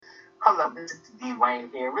Hello, this is D Wayne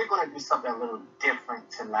here. We're going to do something a little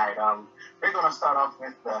different tonight. We're going to start off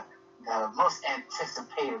with the most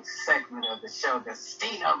anticipated segment of the show, the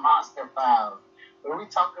Cena Monster Files, where we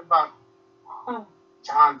talk about who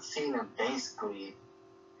John Cena basically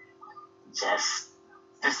just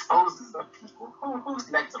disposes of people.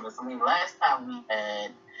 Who's next to us? I mean, last time we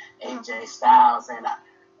had AJ Styles, and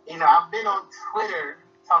I've been on Twitter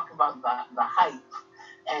talking about the hype,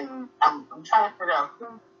 and I'm trying to figure out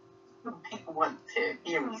who people want to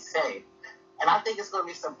hear me say. And I think it's going to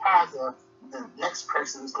be a surprise if the next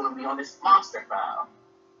person is going to be on this monster file.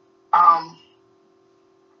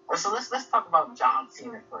 So let's talk about John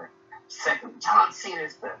Cena for a second. John Cena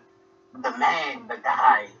is the man, the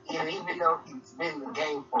guy. And even though he's been in the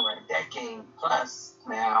game for a decade plus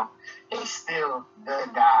now, he's still the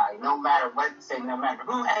guy. No matter what you say, no matter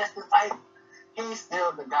who has the title, he's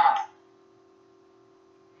still the guy.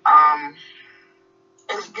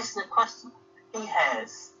 And it gets to the question. He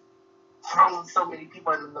has thrown so many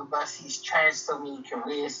people under the bus. He's trashed so many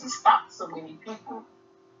careers. He's stopped so many people.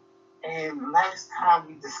 And last time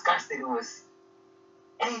we discussed it was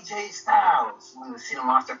AJ Styles when the Cena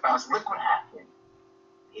Monster Files. Look what happened.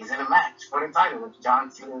 He's in a match for the title with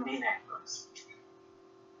John Cena and Dean Ambrose.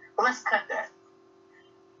 But let's cut that.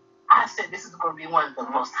 I said this is going to be one of the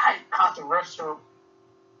most hype, controversial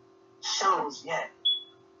shows yet.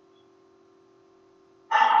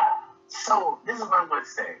 So, this is what I'm going to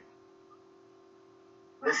say.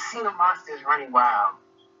 The Cena Monster is running wild.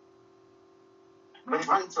 But he's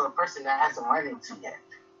running to a person that hasn't run into yet.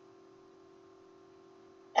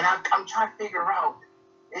 And I'm trying to figure out,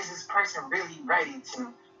 is this person really ready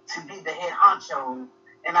to be the head honcho?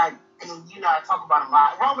 And I talk about him a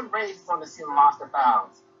lot. Roman Reigns is on the Cena Monster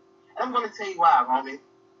Files. And I'm going to tell you why, Roman.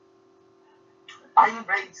 Are you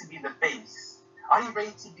ready to be the face? Are you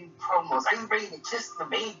ready to do promos? Are you ready to kiss the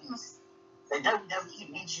babies that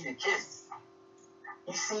WWE needs you to kiss?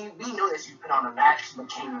 You see, we know that you put on a match, but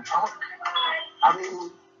can you talk? I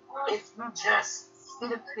mean, if you just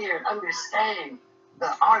sit up here and understand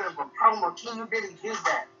the art of a promo, can you really do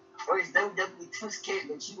that? Or is WWE too scared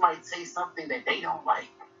that you might say something that they don't like?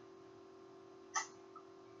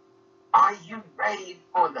 Are you ready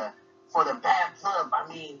for the bad blood?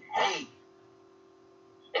 I mean, hey,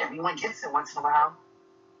 everyone gets it once in a while.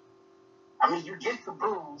 I mean, you get the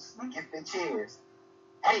boos, you get the cheers.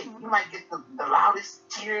 Hey, you might get the loudest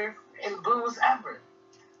cheer and boos ever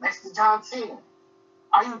next to John Cena.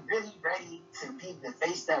 Are you really ready to be the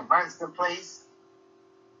face that runs the place?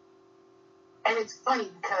 And it's funny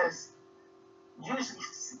because usually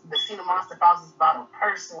the Cena Monster Files is about a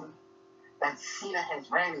person that Cena has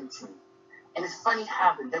ran into. And it's funny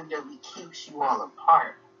how the WWE keeps you all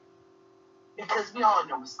apart. Because we all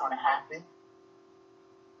know what's going to happen.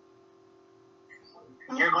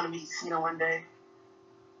 You're going to meet Cena one day.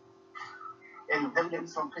 And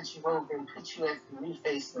WWE's going to put you over and put you as the new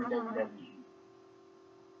face of WWE.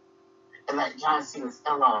 And let John Cena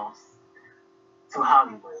sell off to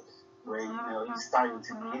Hollywood, where, he's starting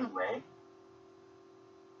to be anyway.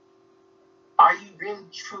 Are you really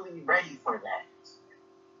truly ready for that?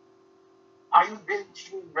 Are you really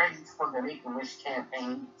truly ready for the Make-A-Wish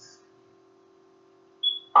campaigns?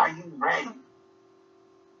 Are you ready?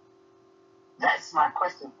 That's my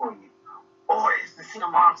question for you. Or is the Cena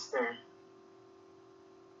Monster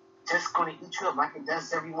just going to eat you up like it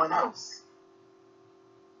does everyone else?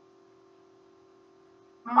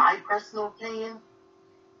 My personal opinion,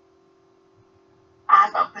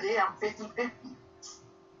 I'm up in there, I'm 50-50.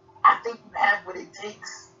 I think you have what it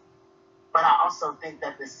takes, but I also think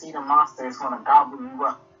that the Cena Monster is going to gobble you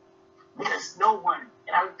up. Because no one,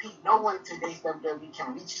 and I repeat, no one in today's WWE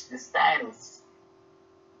can reach the status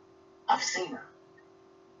of Cena.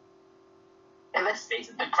 And let's face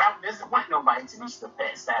it, the crowd doesn't want nobody to reach the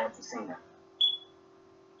status of Cena.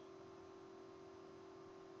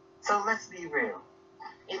 So let's be real.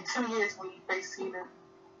 In 2 years when you face Cena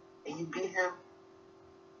and you beat him,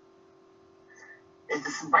 is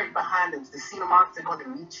this right behind him? Is the Cena Monster going to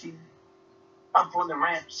meet you up on the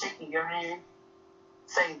ramp, shaking your hand,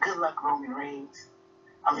 saying, "Good luck, Roman Reigns.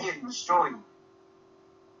 I'm here to destroy you"?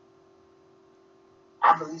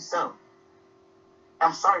 I believe so.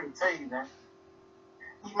 I'm sorry to tell you that.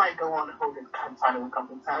 You might go on to hold the title a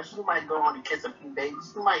couple of times. You might go on to kiss a few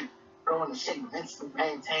babies. You might go on to shake Vince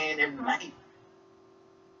McMahon's hand every night.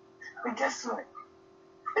 But guess what?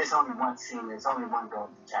 There's only one Cena. There's only one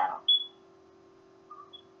golden child.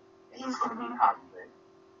 And he's going to be in Hollywood.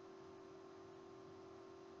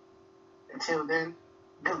 Until then,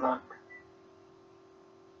 good luck.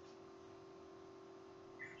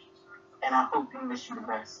 And I hope you wish you the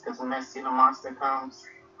best. Because when that Cena Monster comes,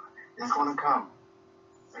 It's going to come.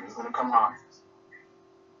 And it's going to come hard.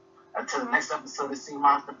 Until the next episode of Sea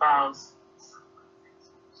Monster Files,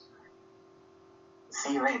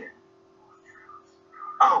 see you later.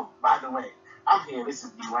 Oh, by the way, I'm here. This is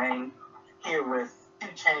Dwayne, here with 2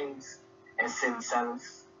 Chainz and Silly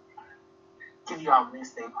Sellers. Give you our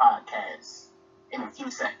Wednesday podcast in a few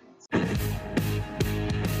seconds.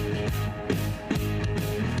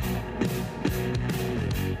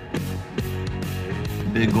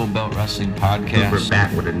 Big Gold Belt Wrestling Podcast. We're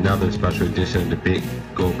back with another special edition of the Big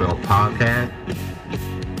Gold Belt Podcast.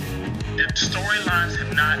 The storylines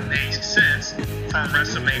have not made sense from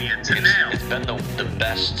WrestleMania to now. It's been the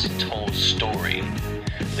best told story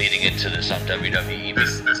leading into this on WWE.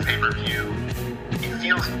 This pay-per-view, it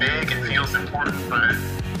feels big, it feels important, but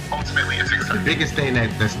ultimately it's The exciting. biggest thing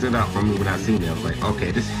that stood out for me when I seen it, I was like,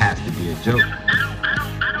 okay, this has to be a joke.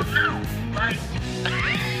 I don't know. Like,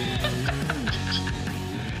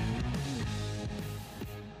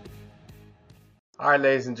 All right,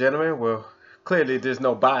 ladies and gentlemen. Well, clearly there's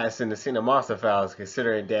no bias in the Cena Monster Files,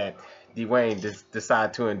 considering that Dwayne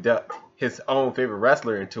decided to induct his own favorite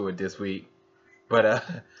wrestler into it this week. But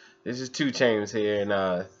this is 2 Chainz here, and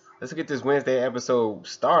let's get this Wednesday episode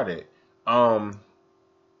started. Man,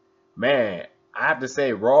 I have to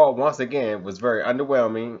say, Raw once again was very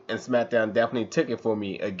underwhelming, and SmackDown definitely took it for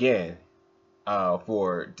me again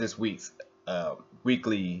for this week's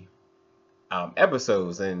weekly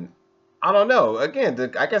episodes. And I don't know. Again,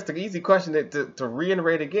 I guess the easy question to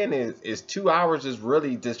reiterate again is 2 hours is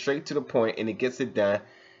really just straight to the point, and it gets it done,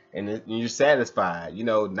 and you're satisfied. You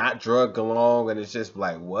know, not drug along, and it's just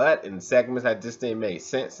like what, and segments that just didn't make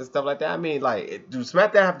sense and stuff like that. I mean, like, do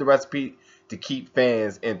SmackDown have the recipe to keep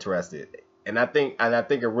fans interested? And I think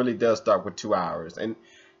it really does start with 2 hours. And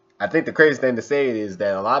I think the craziest thing to say is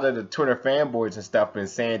that a lot of the Twitter fanboys and stuff been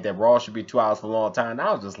saying that Raw should be 2 hours for a long time. And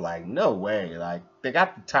I was just like, no way. Like, they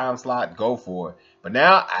got the time slot, go for it. But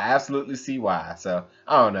now I absolutely see why. So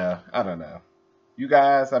I don't know. You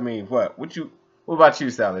guys, I mean, what about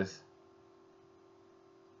you, Sellers?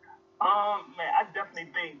 man, I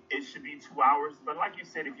definitely think it should be 2 hours. But like you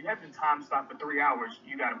said, if you have the time slot for 3 hours,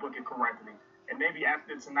 you got to book it correctly. And maybe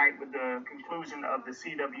after tonight, with the conclusion of the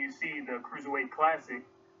CWC, the Cruiserweight Classic,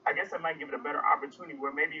 I guess I might give it a better opportunity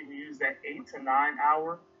where maybe you can use that 8 to 9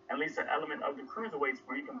 hour, at least an element of the cruiserweights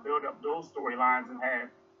where you can build up those storylines and have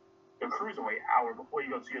the cruiserweight hour before you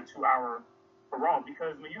go to your 2 hour for Raw.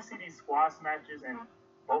 Because when you see these squash matches, and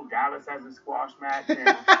Bo Dallas has a squash match, and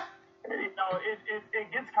you know, it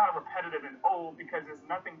gets kind of repetitive and old because there's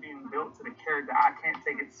nothing being built to the character. I can't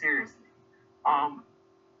take it seriously.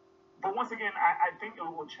 But once again, I think it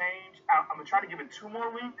will change. I'm going to try to give it 2 more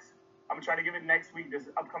weeks. I'm going to try to give it next week, this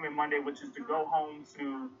upcoming Monday, which is to go home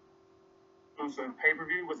to some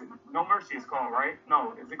pay-per-view. Was it No Mercy is called, right?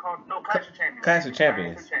 No, is it called? No, Clash of Champions. Clash of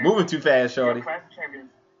Champions. Moving too fast, shorty. Yeah, Clash of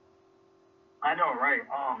Champions. I know, right?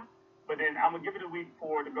 But then I'm going to give it a week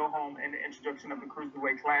for to go home and the introduction of the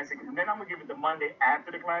Cruiserweight Classic. And then I'm going to give it the Monday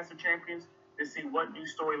after the Clash of Champions to see what new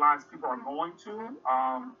storylines people are going to,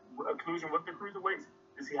 inclusion with the Cruiserweights,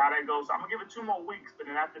 to see how that goes. So I'm going to give it 2 more weeks, but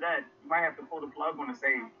then after that, you might have to pull the plug on and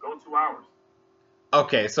say, go 2 hours.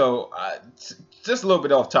 Okay, so just a little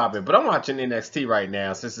bit off topic, but I'm watching NXT right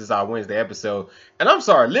now since it's our Wednesday episode. And I'm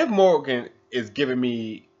sorry, Liv Morgan is giving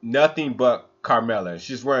me nothing but Carmella.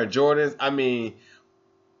 She's wearing Jordans. I mean,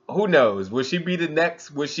 who knows? Will she be the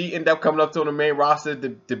next? Will she end up coming up to the main roster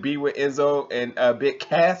to be with Enzo and Big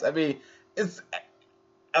Cass? I mean,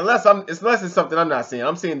 unless it's something I'm not seeing.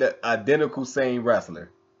 I'm seeing the identical same wrestler.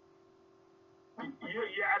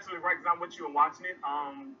 You're absolutely right, because I'm with you and watching it.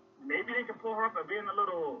 Maybe they can pull her up and be in a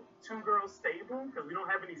little 2-girl stable, because we don't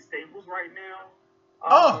have any stables right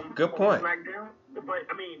now. Good point. SmackDown. But,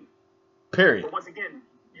 I mean, Period. But once again,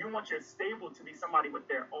 you want your stable to be somebody with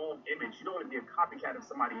their own image. You don't want to be a copycat of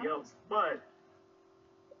somebody else. But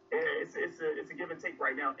it's a give and take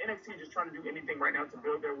right now. NXT just trying to do anything right now to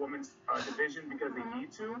build their women's division because they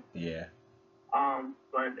need to. Yeah.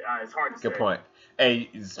 But it's hard to say. Good point. Hey,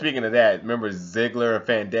 speaking of that, remember Ziggler and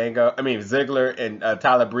Fandango? I mean, Ziggler and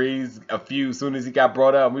Tyler Breeze, as soon as he got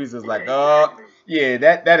brought up, we was just like, oh, yeah,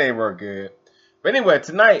 that ain't work good. But anyway,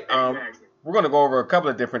 tonight, we're going to go over a couple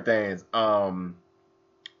of different things.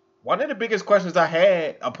 One of the biggest questions I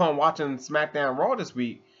had upon watching SmackDown Raw this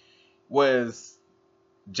week was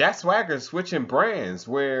Jack Swagger switching brands,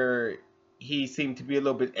 where he seemed to be a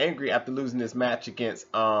little bit angry after losing this match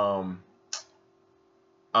against Jinder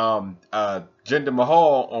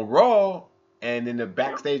Mahal on Raw, and in the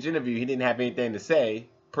backstage interview he didn't have anything to say.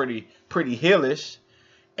 Pretty heelish.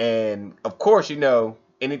 And of course, you know,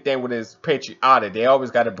 anything with his patriotic, they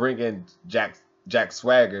always got to bring in Jack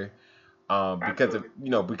Swagger. because of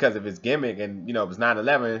because of his gimmick, and it was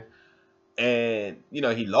 9/11, and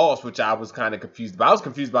he lost, which I was kind of confused about. I was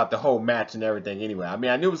confused about the whole match and everything. Anyway, I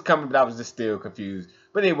mean, I knew it was coming, but I was just still confused.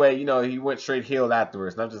 But anyway, he went straight heel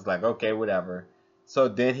afterwards, and I'm just like, okay, whatever. So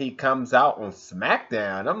then he comes out on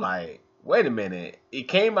SmackDown. I'm like, wait a minute. He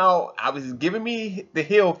came out. I was giving me the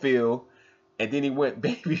heel feel. And then he went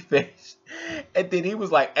babyface. And then he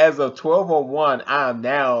was like, as of 12/01, I am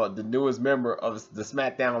now the newest member of the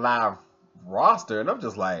SmackDown Live roster. And I'm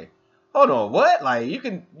just like, hold on, what? Like, you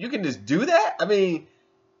can just do that? I mean,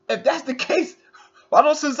 if that's the case, why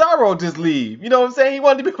don't Cesaro just leave? You know what I'm saying? He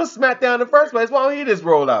wanted to be on SmackDown in the first place. Why don't he just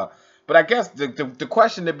roll out? But I guess the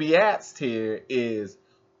question to be asked here is,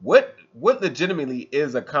 what legitimately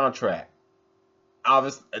is a contract?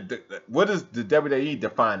 Obviously, what is the WWE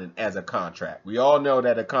defining as a contract? We all know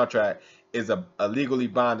that a contract is a legally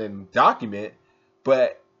binding document,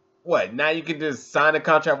 but what? Now you can just sign a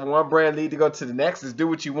contract with one brand, lead to go to the next, just do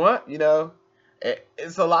what you want.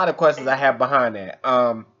 It's a lot of questions I have behind that.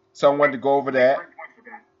 So I wanted to go over that.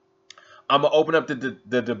 I'm gonna open up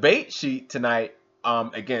the debate sheet tonight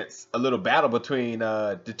against a little battle between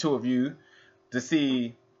the two of you to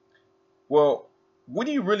see, well, what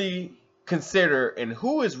do you really consider, and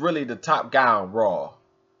who is really the top guy on Raw?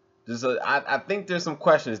 I think there's some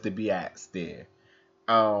questions to be asked there.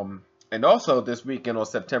 And also this weekend on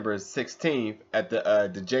September 16th at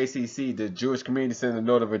the JCC, the Jewish Community Center in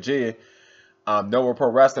Northern Virginia, Nova Pro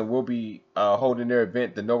Wrestling will be holding their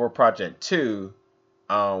event, the Nova Project 2,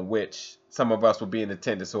 which some of us will be in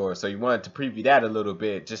attendance for. So you wanted to preview that a little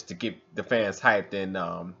bit just to get the fans hyped, and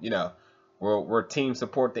we're team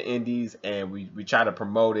support the indies, and we try to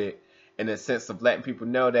promote it in a sense of letting people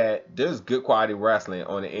know that there's good quality wrestling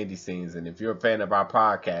on the indie scenes. And if you're a fan of our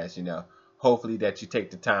podcast, hopefully that you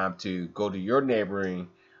take the time to go to your neighboring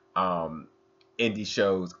indie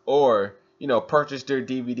shows, or purchase their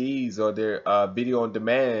DVDs or their video on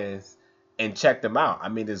demands and check them out. I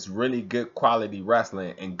mean, it's really good quality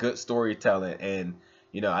wrestling and good storytelling, and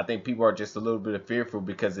I think people are just a little bit fearful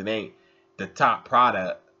because it ain't the top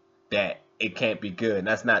product that it can't be good, and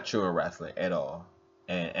that's not true in wrestling at all.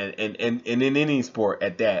 And in any sport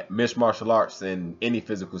at that, mixed martial arts and any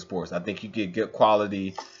physical sports, I think you get good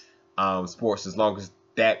quality sports as long as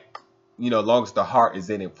that, long as the heart is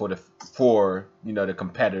in it for the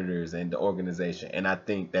competitors and the organization. And I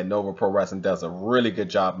think that Nova Pro Wrestling does a really good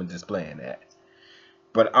job in displaying that.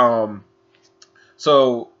 But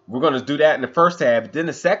so we're gonna do that in the first half. Then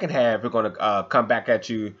the second half, we're gonna come back at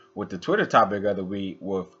you with the Twitter topic of the week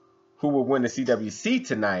with who will win the CWC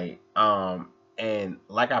tonight. And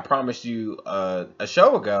like I promised you a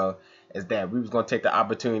show ago, is that we was going to take the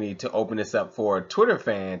opportunity to open this up for a Twitter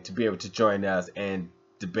fan to be able to join us and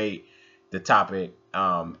debate the topic,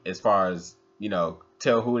 as far as,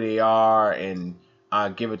 tell who they are and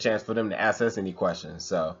give a chance for them to ask us any questions.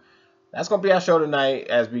 So that's going to be our show tonight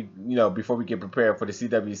as we, before we get prepared for the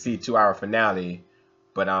CWC 2-hour finale.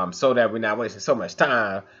 But so that we're not wasting so much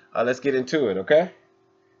time, let's get into it, okay?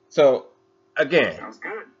 So, again. Sounds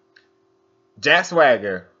good. Jack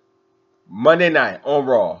Swagger, Monday night on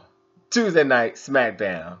Raw, Tuesday night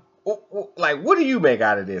SmackDown. Like, what do you make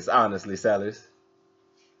out of this, honestly, Sellers?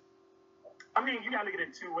 I mean, you got to look at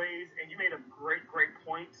it two ways, and you made a great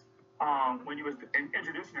point when you was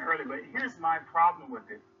introducing it earlier. But here's my problem with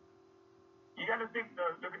it. You got to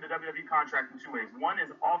look at the WWE contract in two ways. One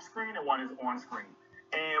is off screen, and one is on screen.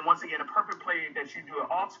 And once again, a perfect play that you do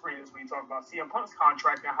it off screen is when you talk about CM Punk's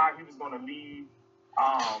contract and how he was going to leave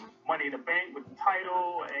Money in the Bank with the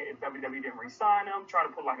title, if WWE didn't re-sign him, try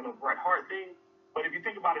to put like a little Bret Hart thing. But if you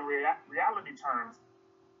think about it in reality terms,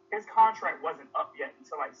 his contract wasn't up yet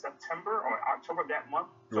until like September or October of that month.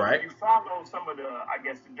 So right. If you follow some of the, I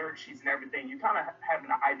guess, the dirt sheets and everything, you kind of have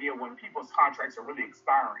an idea when people's contracts are really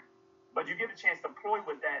expiring. But you get a chance to ploy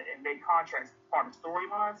with that and make contracts part of the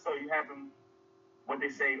storyline, so you have them, what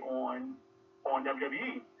they say, on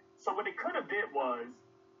WWE. So what they could have did was,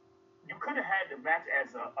 you could have had the match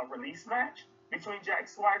as a release match between Jack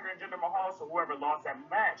Swagger and Jinder Mahal, so whoever lost that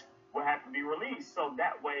match will have to be released. So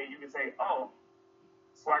that way you can say, oh,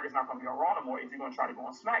 Swagger's not going to be on Raw no more. Is he going to try to go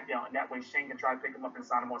on SmackDown? And that way Shane can try to pick him up and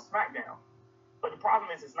sign him on SmackDown. But the problem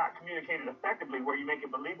is it's not communicated effectively where you make it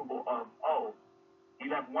believable of, oh, he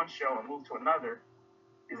left one show and moved to another.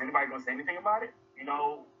 Is anybody going to say anything about it?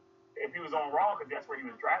 If he was on Raw, because that's where he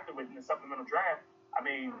was drafted with in the supplemental draft, I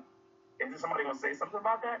mean, is there somebody going to say something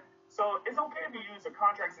about that? So it's okay if you use the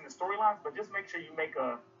contracts in the storylines, but just make sure you make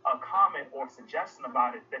a comment or suggestion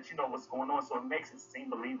about it that you know what's going on, so it makes it seem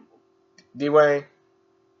believable. D-Wayne?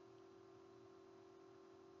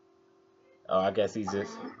 Oh, I guess he's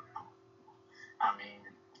just... I mean,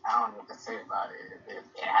 I don't know what to say about it.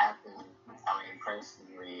 It happened. I mean,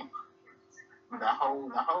 personally, the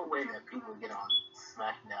whole way that people get on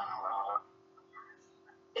SmackDown and Raw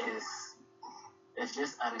is it's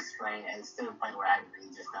just unexplained, and it's to the point where I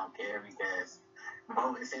really just don't care because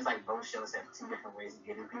it seems like both shows have two different ways of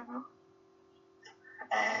getting people,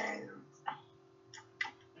 and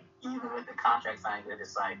even with the contract signing,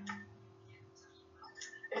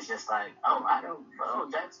 it's just like,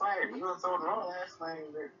 Jack Swagger, he was on Raw last night.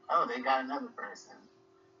 Oh, they got another person.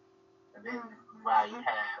 And then while you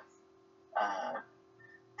have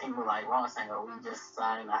people like Raw saying, oh, we just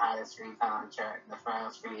signed the highest free contract, the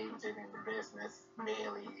first free agent in the business,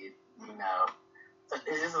 Bailey, So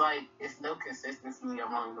it's just like, it's no consistency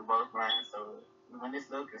among the both brands. So when there's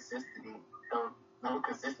no consistency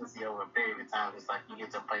over a period of time, it's like you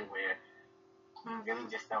get to a point where you really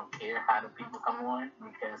just don't care how the people come on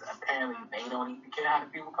because apparently they don't even care how the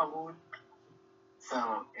people come on.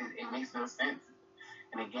 So it makes no sense.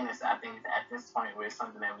 And again, I think it's at this point where it's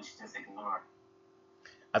something that we should just ignore.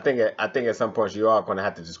 I think at some point you are going to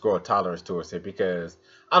have to just grow a tolerance towards it because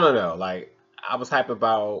I don't know. Like I was hyped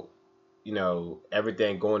about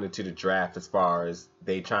everything going into the draft as far as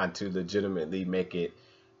they trying to legitimately make it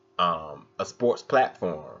a sports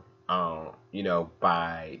platform.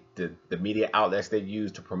 By the media outlets they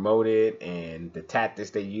used to promote it and the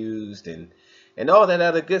tactics they used and all that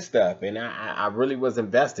other good stuff. And I really was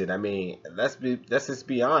invested. I mean, let's just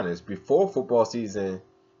be honest. Before football season,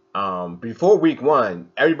 before week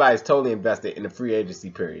 1, everybody's totally invested in the free agency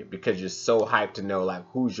period because you're so hyped to know like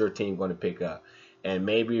who's your team going to pick up. And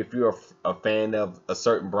maybe if you're a fan of a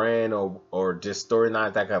certain brand or just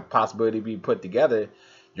storylines that could possibility be put together,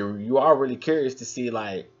 you are really curious to see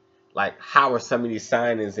like how are some of these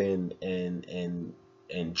signings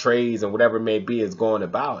and trades and whatever it may be is going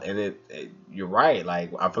about. And you're right.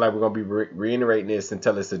 Like I feel like we're gonna be reiterating this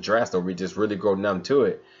until it's addressed, or we just really grow numb to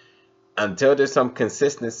it. Until there's some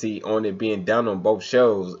consistency on it being done on both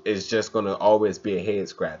shows, it's just gonna always be a head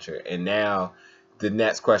scratcher. And now the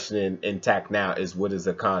next question intact now is, what is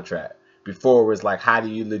a contract? Before it was like, how do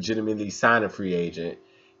you legitimately sign a free agent?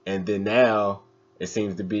 And then now it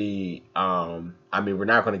seems to be, we're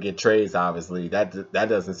not going to get trades, obviously. That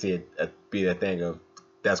doesn't see be a thing of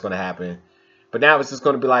that's going to happen. But now it's just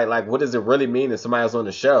going to be like, what does it really mean if somebody's on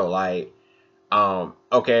the show? Like,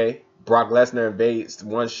 okay, Brock Lesnar invades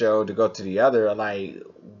one show to go to the other. Like,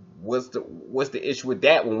 what's the issue with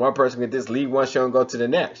that when one person can just leave one show and go to the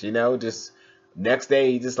next? Just next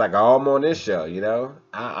day, just like, oh, I'm on this show.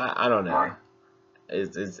 I don't know.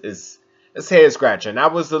 It's head scratching. I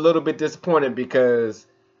was a little bit disappointed because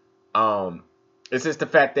it's just the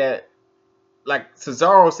fact that, like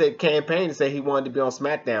Cesaro said, campaign to say he wanted to be on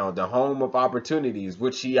SmackDown, the home of opportunities,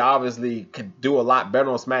 which he obviously could do a lot better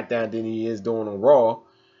on SmackDown than he is doing on Raw.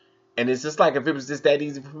 And it's just like, if it was just that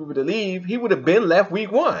easy for people to leave, he would have been left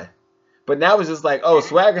week 1. But now it's just like, oh,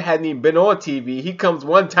 Swagger hadn't even been on TV. He comes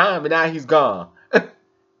one time and now he's gone.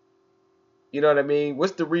 You know what I mean?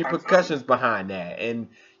 What's the repercussions behind that? And,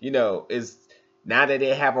 is now that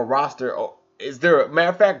they have a roster, is there matter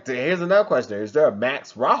of fact, here's another question. Is there a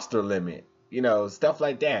max roster limit? Stuff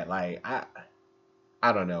like that. Like,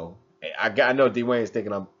 I don't know. I know Dwayne's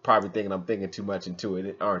probably thinking I'm thinking too much into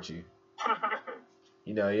it, aren't you?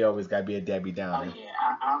 You always got to be a Debbie Downer. Oh, yeah.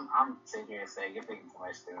 I'm sitting here saying you're thinking too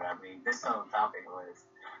much too. I mean, this whole topic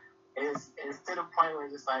it's to the point where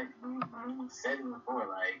it's like, we said it before,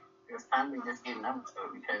 like, it's time to just get numb to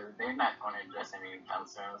it because they're not going to address any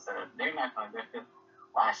concerns. So they're not going to address it.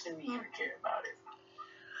 Why should we even care about it?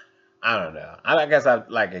 I don't know. I guess I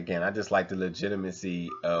just like the legitimacy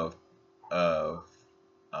of I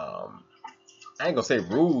ain't gonna say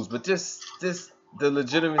rules, but just the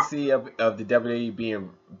legitimacy of the WWE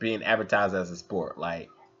being advertised as a sport. Like,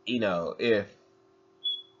 if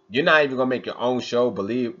you're not even gonna make your own show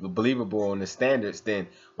believable on the standards, then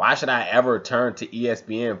why should I ever turn to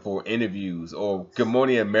ESPN for interviews or Good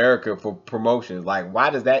Morning America for promotions? Like, why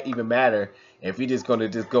does that even matter if you're just gonna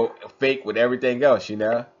just go fake with everything else?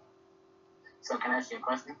 So can I ask you a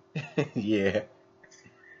question? Yeah.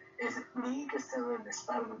 Is league still in the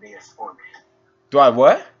spelling to be a sport? Do I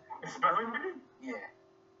what? Spelling bee?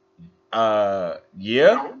 Yeah.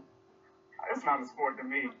 Yeah. No. It's not a sport to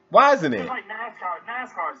me. Why isn't it? It's like NASCAR.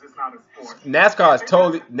 NASCAR is just not a sport.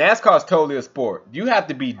 NASCAR is totally a sport. You have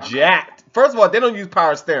to be jacked. First of all, they don't use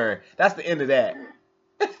power steering. That's the end of that.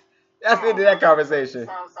 That's the end of that conversation.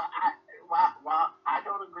 So while I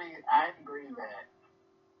don't agree, I agree that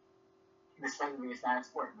the spelling bee is not a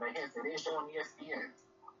sport, but hence it is showing ESPN.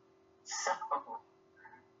 So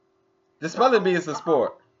the spelling bee is a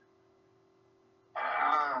sport.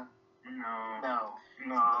 No.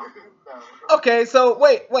 No. No. Okay, so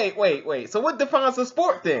wait. So what defines a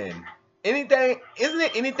sport then? Anything? Isn't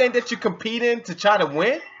it anything that you compete in to try to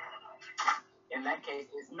win? In that case,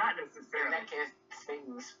 it's Not in necessarily. that case, it's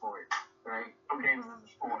a sport, right? Video games is a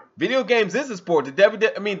sport. Video games is a sport. The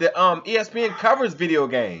ESPN covers video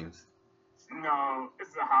games. No,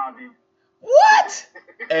 it's a hobby. What?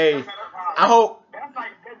 Hey, It's a hobby. I hope That's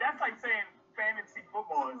like saying fantasy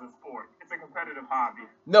football is a sport. It's a competitive hobby.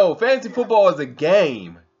 no. Fantasy football is a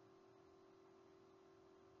game.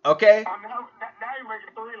 Okay. Now you're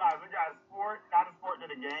making three lives. We got a sport, not a sport,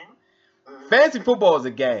 then a game. Fantasy football is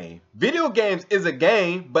a game. Video games is a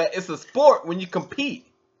game, but it's a sport when you compete.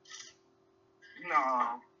 No.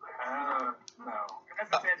 No. That's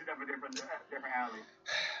a tangent of a different alley.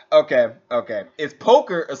 Okay. Is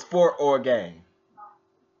poker a sport or a game?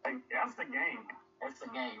 Like, that's the game. It's a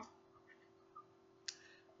game.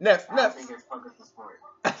 Next. I don't think it's focused a sport.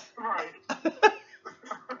 Right.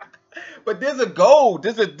 But there's a goal.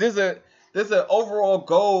 There's an overall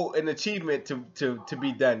goal and achievement to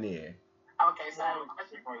be done there. Okay, so I have a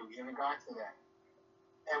question for you in regards to that.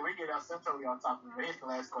 And we get totally on topic, but here's the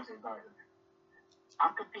last question regarding that.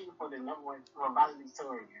 I'm competing for the number one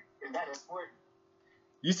valedictorian. Is that a sport?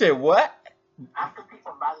 You said what? I'm competing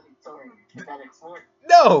for valedictorian. Is that a sport?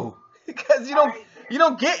 No, because you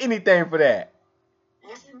don't get anything for that.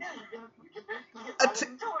 Yes, you do. You get A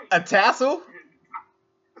valedictorian. A tassel?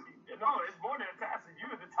 No, it's more than a task. You're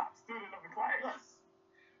the top student of the class. Yes.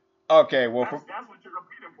 Okay, well, That's what you're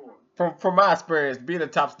competing for. from my experience, being a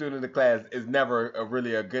top student in the class is never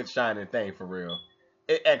really a good shining thing for real.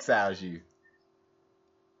 It exiles you.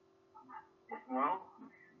 Well,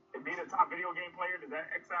 being a top video game player, does that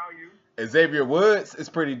exile you? Xavier Woods is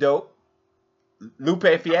pretty dope. Lupe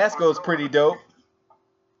Fiasco is pretty dope.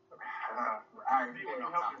 Alright, we get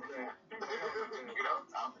on topic. We get on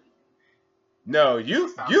topic. No,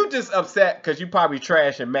 you just upset because you probably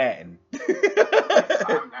trashing Madden. I'm not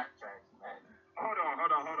trash, man. Hold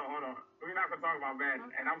on. We're not gonna talk about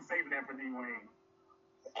Madden, and I'm saving that for Dwayne.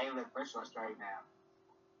 Hey, look, first one straight now.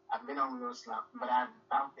 I've been on a little slump, but I've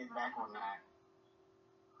bounced it back on 9.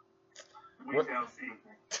 We What? shall see.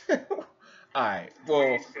 All right,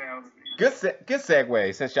 well, We shall see. good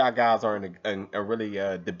segue since y'all guys are in a really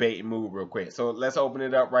debate mood real quick. So let's open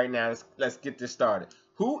it up right now. Let's get this started.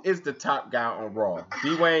 Who is the top guy on Raw?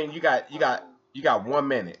 D-Wayne, you got 1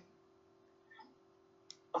 minute.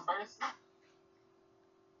 First,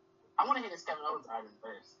 I want to hear this Kevin Owens argument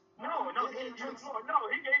first. No, he gave you the floor. No,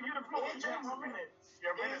 he gave you the floor. It You have 1 minute.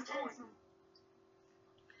 Your minute's going.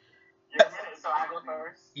 So I go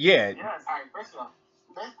first. Yeah, Yes. All right, first of all,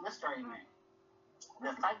 let's start in there.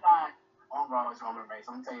 The top guy on Raw is Roman Reigns.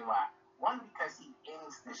 I'm gonna tell you why. One, because he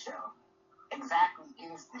ends the show. Exactly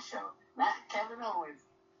ends the show. Not Kevin Owens.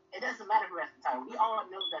 It doesn't matter who has the title. We all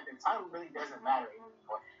know that the title really doesn't matter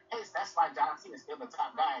anymore. Hey, that's why John Cena is still the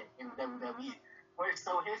top guy in WWE.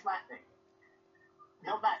 So here's my thing.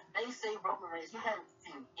 Nobody, they say Roman Reigns. You haven't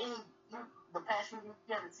seen the past few years.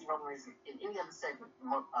 You haven't seen Roman Reigns in any other segment.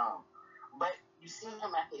 But you see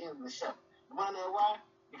him at the end of the show. You want to know why?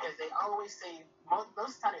 Because they always say, most of the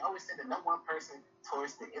time they always say the number one person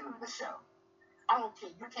towards the end of the show. I don't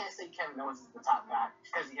care. You can't say Kevin Owens is the top guy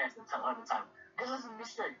because he has the other title. Because let's be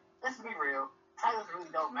straight. Let's be real. Titles really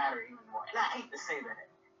don't matter anymore. And I hate to say that.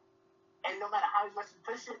 And no matter how much you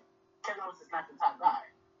push it, Kevin Owens is not the top guy.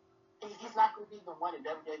 He's not going to be the one that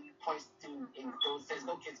WWE points to and says,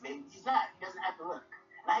 "Go kids, baby." He's not. He doesn't have to look.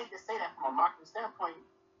 And I hate to say that from a marketing standpoint.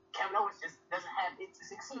 Kevin Owens just doesn't have it to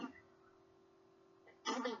succeed.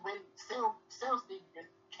 Even when sales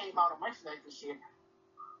came out of merchandise this year,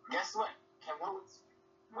 guess what? Kevin Owens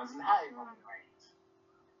wasn't high in Roman Reigns.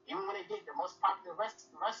 Even when they did the most popular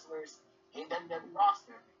wrestlers in WWE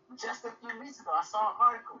roster, just a few weeks ago, I saw an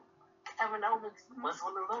article. Kevin Owens was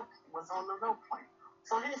on the low point.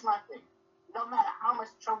 So here's my thing. No matter how much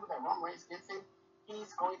trouble that Roman Reigns gets in,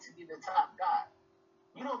 he's going to be the top guy.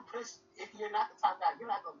 You don't push, if you're not the top guy, you're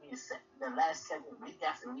not going to be the last segment week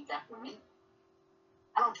after week after week.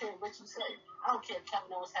 I don't care what you say. I don't care if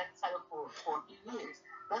Kevin Owens had the title for a few years.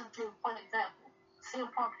 Let's give one example.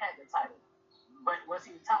 CM Punk had the title. But was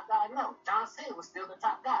he the top guy? No. John Cena was still the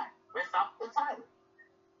top guy without the title.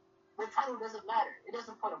 The title doesn't matter. It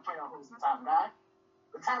doesn't put a point on who's the top guy.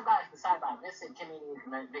 The top guy is decided by Vince and Kenny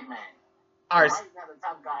and Big Man. All right, Right now, the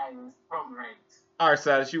top guy is Roman Reigns. all right,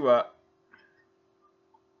 Silas, you up?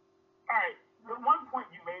 All right. The one point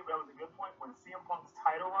you made that was a good point when CM Punk's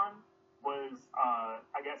title run was,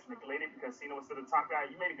 I guess, neglected because Cena was still the top guy.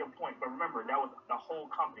 You made a good point, but remember that was the whole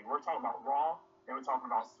company. We're talking about Raw, and we're talking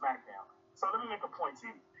about SmackDown. So let me make a point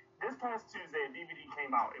to you. this past Tuesday, a DVD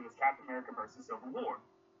came out. It was Captain America versus Civil War.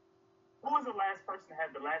 Who was the last person that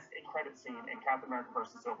had the last end-credit scene in Captain America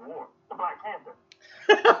versus Civil War? The Black Panther.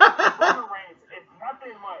 Roman Reigns is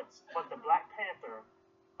nothing much but the Black Panther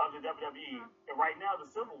of the WWE. And right now, the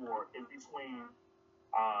Civil War is between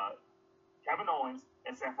Kevin Owens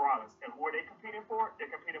and Seth Rollins. And who are they competing for?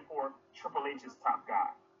 They're competing for Triple H's top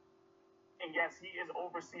guy. And yes, he is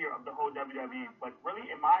overseer of the whole WWE. But really,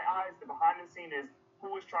 in my eyes, the behind the scene is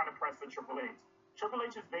who is trying to press the Triple H. Triple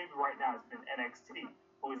H's baby right now has been NXT.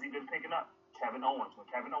 Who has he been picking up? Kevin Owens. When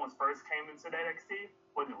Kevin Owens first came into the NXT,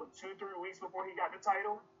 was it 2-3 weeks before he got the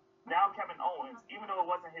title? Now Kevin Owens, even though it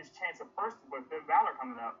wasn't his chance at first with Finn Balor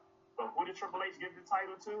coming up, but who did Triple H give the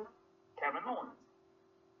title to? Kevin Owens.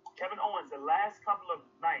 Kevin Owens, the last couple of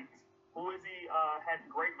nights, who has he had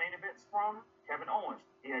great main events from? Kevin Owens.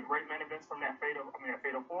 He had great main events from that fatal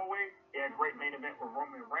 4-way. He had great main event with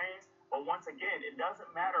Roman Reigns. But once again, it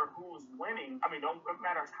doesn't matter who's winning. It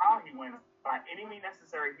matters how he wins. By any means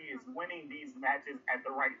necessary, he is winning these matches at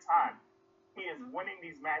the right time. He is winning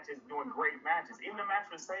these matches, doing great matches. Even the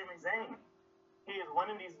match with Sami Zayn. He is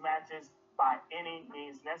winning these matches by any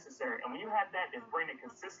means necessary. And when you have that that's bringing it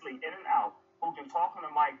consistently in and out, who can talk on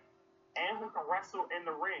the mic and who can wrestle in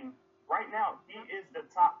the ring, right now, he is the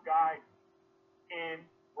top guy in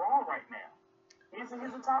Raw right now. He's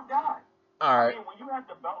the top guy. All right. When you have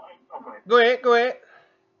the belt, Go ahead.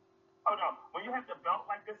 Oh no, when you have the belt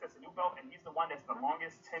like this, that's a new belt, and he's the one that's the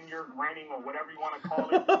longest tenured reigning or whatever you want to call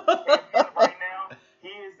it right now. He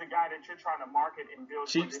is the guy that you're trying to market and build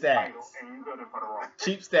for this title, and you build it for the Raw.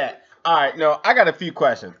 Cheap stat. All right, no, I got a few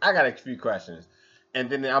questions. And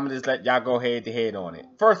then I'm gonna just let y'all go head to head on it.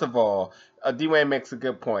 First of all, Dwayne makes a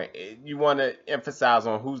good point. You want to emphasize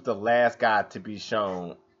on who's the last guy to be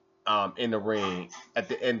shown in the ring at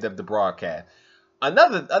the end of the broadcast.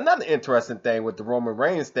 Another interesting thing with the Roman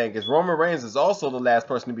Reigns thing is Roman Reigns is also the last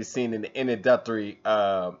person to be seen in the introductory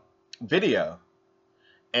video.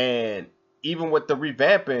 And even with the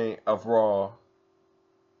revamping of Raw,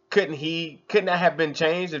 couldn't that have been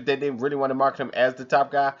changed if they didn't really want to market him as the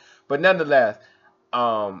top guy? But nonetheless,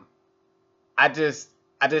 I just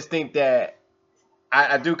think that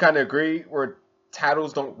I do kind of agree where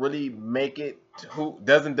titles don't really make it. Who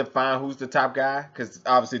doesn't define who's the top guy? Because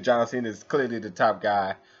obviously John Cena is clearly the top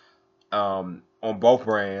guy on both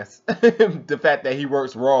brands. The fact that he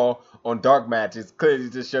works Raw on dark matches clearly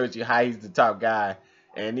just shows you how he's the top guy.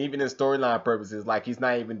 And even in storyline purposes, like he's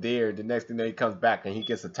not even there. The next thing that he comes back and he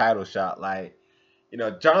gets a title shot. Like,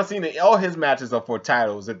 John Cena, all his matches are for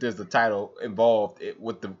titles if there's a title involved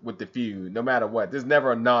with the feud, no matter what. There's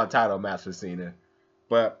never a non-title match for Cena.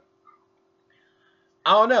 But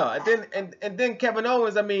I don't know. And then Kevin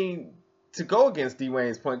Owens, to go against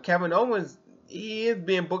Dwayne's point, Kevin Owens, he is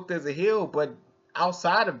being booked as a heel, but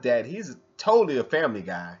outside of that, he's totally a family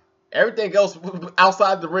guy. Everything else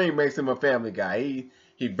outside the ring makes him a family guy.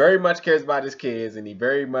 He very much cares about his kids, and he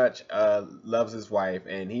very much loves his wife,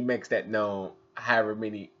 and he makes that known however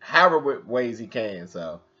ways he can.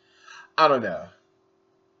 So I don't know.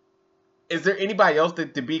 Is there anybody else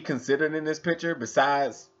to be considered in this picture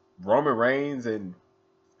besides Roman Reigns and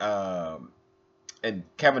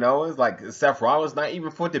Kevin Owens? Like, is Seth Rollins not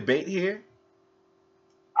even for debate here?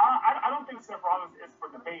 I don't think Seth Rollins is for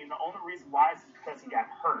debate, and the only reason why is because he got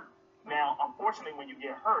hurt. Now, unfortunately, when you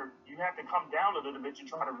get hurt, you have to come down a little bit to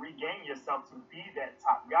try to regain yourself to be that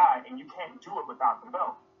top guy, and you can't do it without the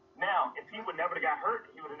belt. Now, if he would never have got hurt,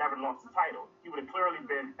 he would have never lost the title. He would have clearly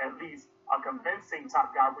been at least a convincing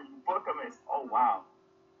top guy where you book him as, oh, wow.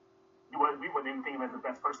 We wouldn't even think him as the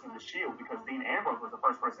best person in the Shield because Dean Ambrose was the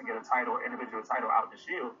first person to get a title, individual title out of the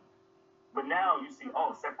Shield. But now you see,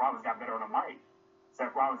 Seth Rollins got better on the mic.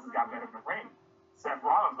 Seth Rollins has got better in the ring. Seth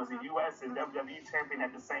Rollins was a U.S. and WWE champion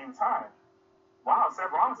at the same time. Wow,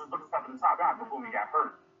 Seth Rollins is looking up to the top guy, but boom, he got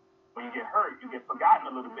hurt. When you get hurt, you get forgotten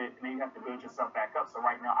a little bit, and then you have to build yourself back up. So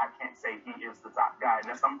right now, I can't say he is the top guy, and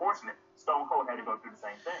that's unfortunate. Stone Cold had to go through the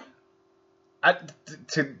same thing.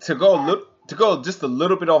 To go just a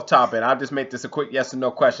little bit off topic, I'll just make this a quick yes or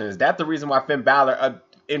no question. Is that the reason why Finn Balor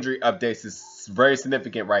injury updates is very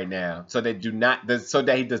significant right now, so that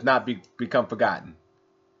he does not become forgotten?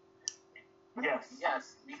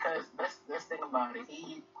 Yes, because let's think about it.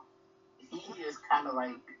 He is kind of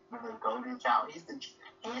like the golden child. He's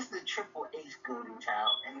the Triple H golden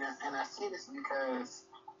child, and I say this because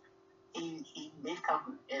he did come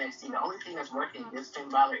from NXT. The only thing that's working against Finn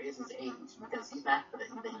Balor is his age, because he's not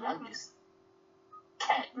the youngest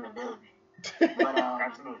cat in the building. But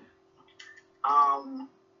Absolutely.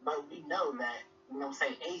 But we know that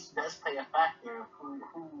age does play a factor of who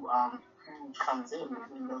comes in and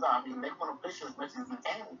who goes out. They want to push as much as he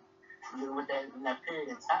can with that in that period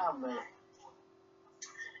of time, but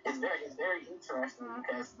it's very interesting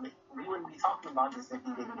because we wouldn't be talking about this if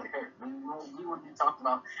he didn't get hurt. We wouldn't be talking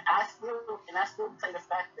about. I still play the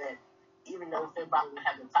fact that even though Finn Balor would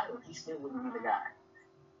have the title, he still wouldn't be the guy.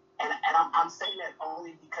 And I'm saying that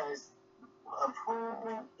only because of who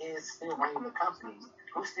is still running the company,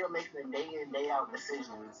 who's still making the day in day out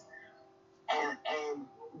decisions, and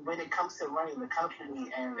when it comes to running the company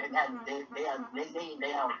and having day in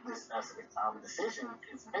day out this decision,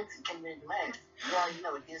 it's Vince McMahon. You already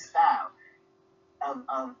know his style of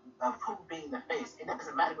who being the face. It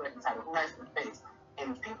doesn't matter who has the title, who has the face.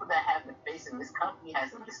 And people that have the face in this company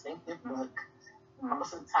has a distinctive look.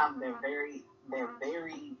 Most of the time, they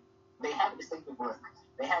have a distinctive look.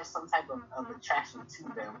 They have some type of attraction to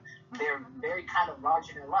them. They're very kind of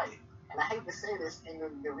larger than life. And I hate to say this,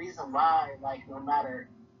 and the reason why, like, no matter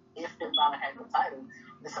if Finn Balor had the title,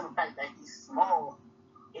 the simple fact that he's small,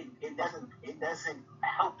 it doesn't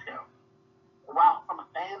help him. While from a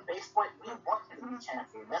fan base point, we want him to be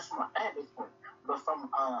champion. That's from a fan base point. But from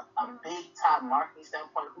a big time marketing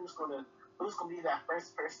standpoint, who's gonna be that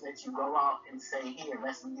first person that you go out and say, here,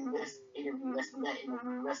 let's do this interview, let's do that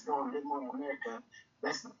interview, let's go on Good Morning America,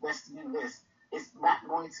 let's do this. It's not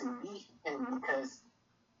going to be him because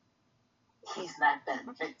he's not that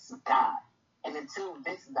Vince guy. And until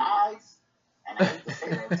Vince dies, and I hate to say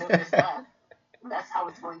that, until Vince dies, that's how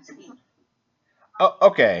it's going to be. Oh,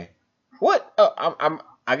 okay. What?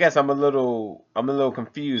 I guess I'm a little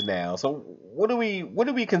confused now. So what do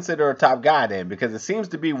we consider a top guy then? Because it seems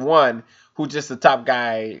to be one who's just a top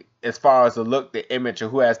guy as far as the look, the image, or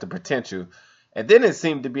who has the potential. And then it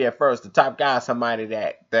seemed to be at first the top guy is somebody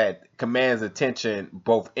that commands attention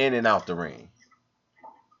both in and out the ring.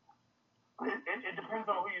 It depends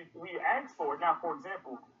on who you ask for. Now, for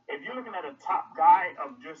example, if you're looking at a top guy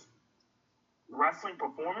of just wrestling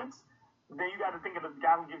performance, then you got to think of the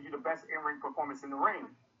guy who gives you the best in-ring performance in the ring.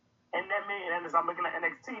 And as I'm looking at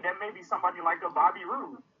NXT, that may be somebody like a Bobby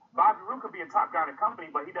Roode. Bobby Roode could be a top guy in the company,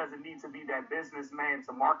 but he doesn't need to be that businessman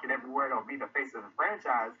to market everywhere or be the face of the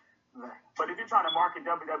franchise. But if you're trying to market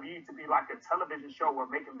WWE to be like a television show or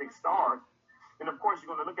making big stars, then of course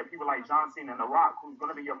you're going to look at people like John Cena and The Rock, who's going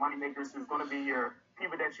to be your moneymakers, who's going to be your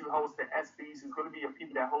people that you host the SBs, who's going to be your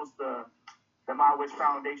people that host the My-Wish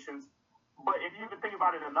Foundations. But if you even think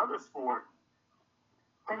about it in another sport,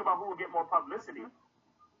 think about who will get more publicity,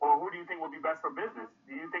 or who do you think will be best for business?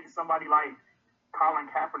 Do you think somebody like Colin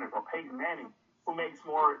Kaepernick or Peyton Manning, who makes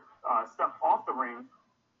more stuff off the ring,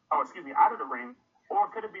 or excuse me, out of the ring, or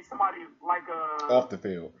could it be somebody like off the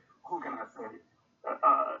field? Who can I say?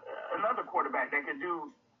 Another quarterback that could do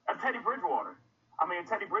a Teddy Bridgewater. I mean,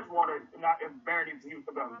 Teddy Bridgewater, not if Barry, if he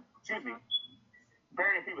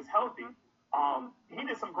was healthy. He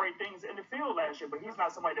did some great things in the field last year, but he's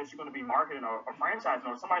not somebody that you're going to be marketing or franchising,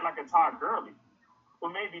 or somebody like a Todd Gurley, who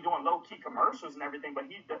may be doing low-key commercials and everything, but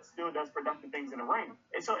he still does productive things in the ring.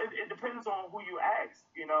 And so it depends on who you ask,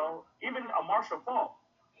 you know. Even a Marshall Faulk.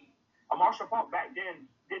 A Marshall Faulk back then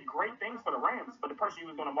did great things for the Rams, but the person he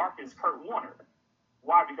was going to market is Kurt Warner.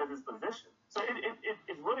 Why? Because his position. So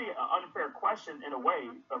it's really an unfair question in a way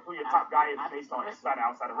of who your top guy is based on inside and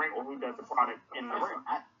outside the ring, or who does the product in the ring.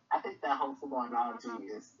 I think that whole football analogy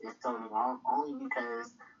is totally wrong, only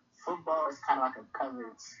because football is kind of like a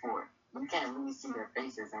covered sport. You can't really see their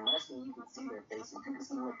faces. In wrestling, you can see their faces. You can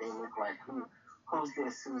see what they look like. Who's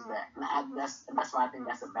this? Who's that? And that's why I think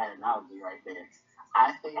that's a bad analogy right there.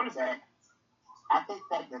 I think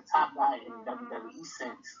that the top guy in the WWE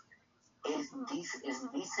sense is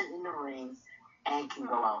decent in the ring and can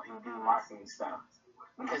go out and do marketing stuff.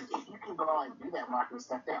 Because if you can go out and do that marketing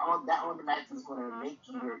stuff, that automatically is going to make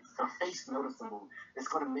your face noticeable. It's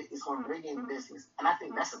going to bring in business, and I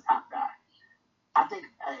think that's a top guy. I think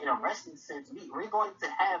in a wrestling sense, we're going to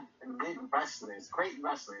have good wrestlers, great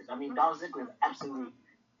wrestlers. I mean, Dolph Ziggler is absolutely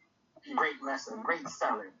great wrestler, great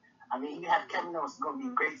seller. I mean, you have Kevin Owens going to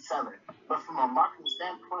be a great seller, but from a marketing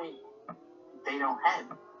standpoint, they don't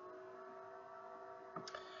have it.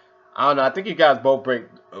 I don't know. I think you guys both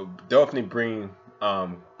definitely bring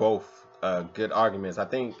both good arguments. I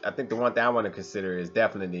think the one thing I want to consider is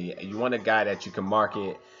definitely you want a guy that you can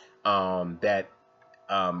market that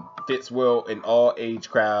fits well in all age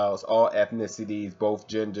crowds, all ethnicities, both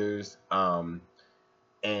genders,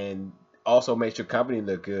 and also makes your company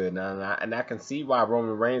look good. And I can see why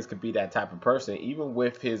Roman Reigns could be that type of person, even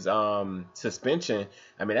with his suspension.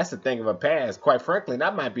 I mean, that's a thing of a past. Quite frankly,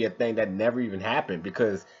 that might be a thing that never even happened,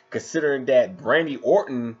 because considering that Randy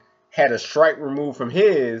Orton had a strike removed from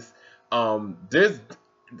his,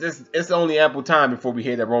 it's only ample time before we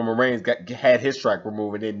hear that Roman Reigns had his strike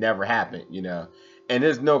removed, and it never happened, you know. And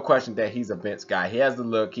there's no question that he's a Vince guy. He has the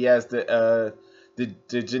look. He has the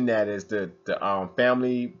genetics, the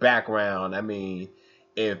family background. I mean,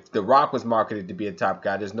 if The Rock was marketed to be a top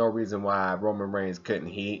guy, there's no reason why Roman Reigns couldn't.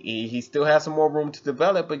 He still has some more room to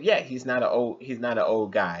develop, but yeah, he's not an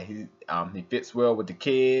old guy. He fits well with the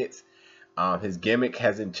kids. His gimmick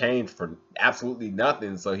hasn't changed for absolutely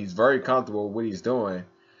nothing, so he's very comfortable with what he's doing.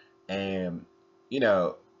 And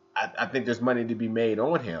I think there's money to be made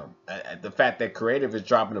on him. The fact that creative is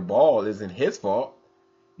dropping the ball isn't his fault.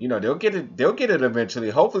 They'll get it eventually.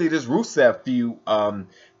 Hopefully this Rusev feud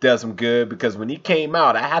does some good, because when he came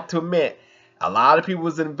out, I have to admit, a lot of people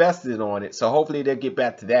was invested on it. So hopefully they'll get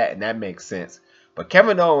back to that, and that makes sense. But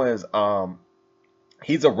Kevin Owens,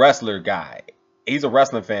 he's a wrestler guy. He's a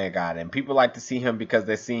wrestling fan guy, and people like to see him because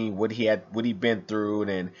they're seeing what he'd been through,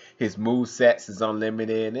 and his move sets is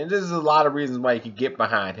unlimited, and there's a lot of reasons why you can get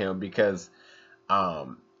behind him, because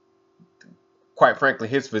quite frankly,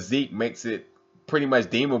 his physique makes it pretty much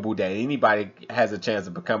deemable that anybody has a chance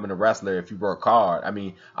of becoming a wrestler if you work hard. I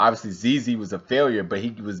mean, obviously ZZ was a failure, but he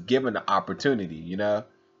was given the opportunity, and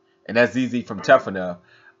that's ZZ from Tough Enough.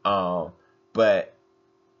 But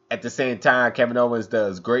at the same time, Kevin Owens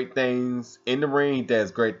does great things in the ring. He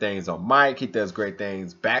does great things on mic. He does great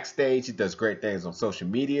things backstage. He does great things on social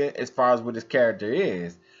media as far as what his character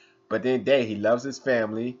is. But at the end of the day, he loves his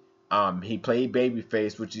family. He played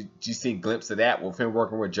babyface, which you see a glimpse of that with him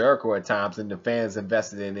working with Jericho at times, and the fans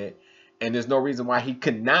invested in it. And there's no reason why he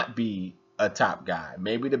could not be a top guy.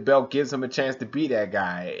 Maybe the belt gives him a chance to be that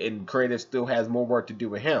guy, and creative still has more work to do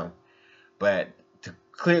with him. But to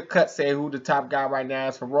clear cut say who the top guy right now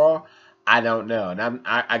is for Raw, I don't know. And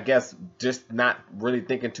I guess just not really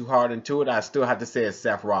thinking too hard into it, I still have to say it's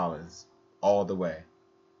Seth Rollins all the way.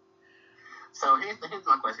 So here's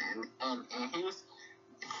my question, and here's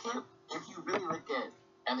if you really look at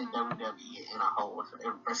the WWE in a whole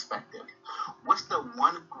perspective, what's the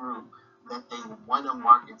one group that they want to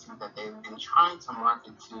market to, that they've been trying to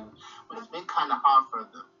market to, but it's been kind of hard for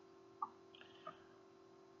them?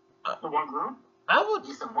 The one group?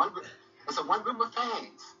 It's a one group of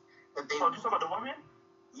fans that they. Oh, you talking about the women?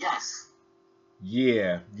 Yes.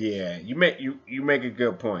 Yeah. You make a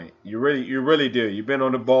good point. You really do. You've been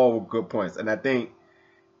on the ball with good points, and I think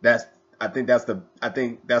that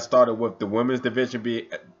started with the women's division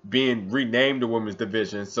being renamed the women's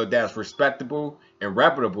division, so that's respectable and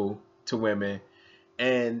reputable to women.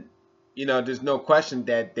 And there's no question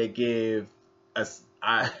that they give us,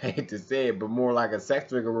 I hate to say it, but more like a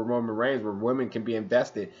sex figure with Roman Reigns, where women can be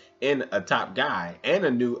invested in a top guy and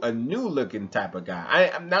a new looking type of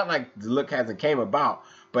guy. I'm not like the look hasn't came about,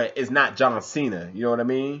 but it's not John Cena. You know what I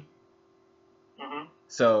mean? Mm-hmm.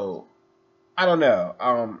 So I don't know.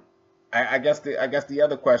 I guess the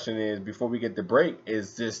other question is, before we get the break,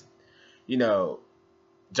 is just, John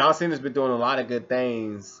Cena's been doing a lot of good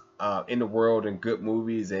things in the world and good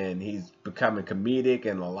movies, and he's becoming comedic,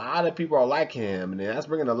 and a lot of people are like him, and that's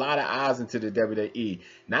bringing a lot of eyes into the WWE.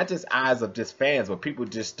 Not just eyes of just fans, but people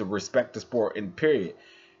just to respect the sport in period.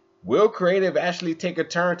 Will creative actually take a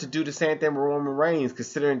turn to do the same thing with Roman Reigns,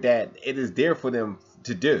 considering that it is there for them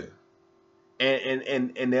to do?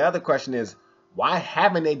 And the other question is, why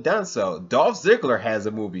haven't they done so? Dolph Ziggler has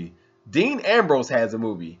a movie. Dean Ambrose has a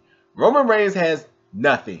movie. Roman Reigns has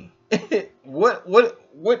nothing. What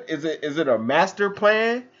is it? Is it a master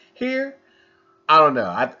plan here? I don't know.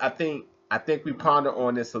 I think we ponder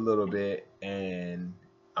on this a little bit, and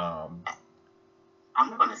I'm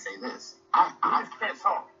gonna say this. I can't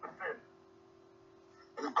talk.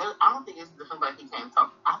 I don't think it's the fact that he can't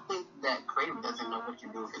talk. I think that creative doesn't know what to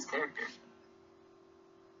do with his character.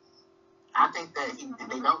 I think that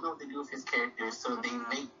they don't know what to do with his character, so they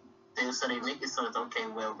make it so it's okay.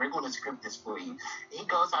 Well, we're going to script this for you. He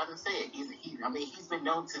goes out and say it. He's been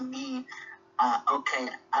known to be okay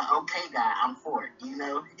guy. I'm for it. And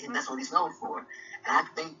that's what he's known for. And I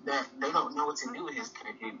think that they don't know what to do with his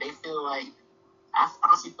character. They feel like, I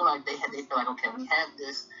honestly feel like they feel like, okay, we have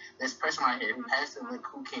this person right here who has to look,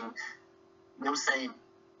 who can, say,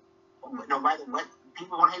 no matter what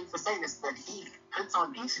people want him for saying this, that he puts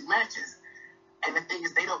on decent matches. And the thing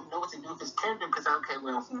is, they don't know what to do with his character, because, okay,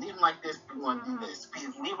 well, if you leave him like this, people want to do this. If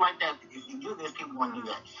you leave him like that, if you do this, people want to do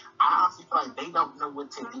that. I honestly feel like they don't know what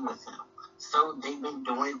to do with him. So they've been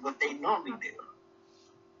doing what they normally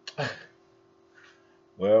do.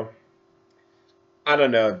 Well, I don't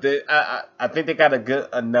know. I think they got a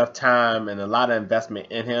good enough time and a lot of investment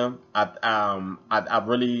in him. I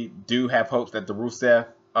really do have hopes that the Rusev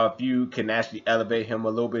feud can actually elevate him a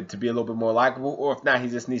little bit to be a little bit more likable, or if not, he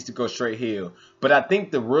just needs to go straight heel. But I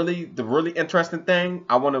think the really interesting thing,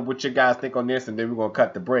 I wonder what you guys think on this, and then we're gonna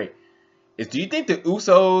cut the break, is, do you think the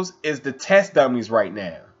Usos is the test dummies right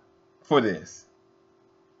now for this?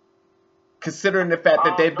 Considering the fact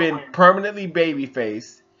that they've been permanently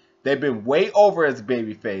babyface, they've been way over as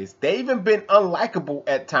babyface. They even been unlikable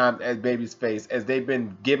at times as babyface, as they've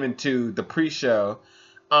been given to the pre-show.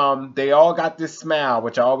 They all got this smile,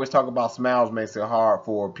 which I always talk about. Smiles makes it hard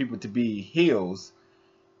for people to be heels.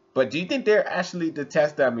 But do you think they're actually the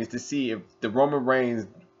test dummies to see if the Roman Reigns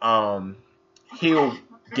heel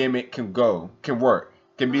gimmick can work,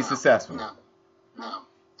 can be successful? No.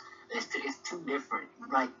 It's too different.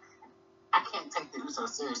 Like, I can't take the Usos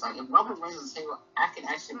serious. Like, if Roman Reigns is heel, I can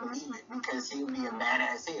actually believe it because he'll be a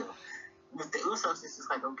badass heel. With the Usos, it's just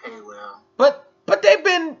like, okay, well. But they've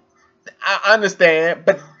been. I understand,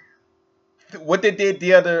 but what they did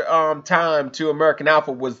the other time to American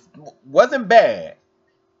Alpha wasn't bad.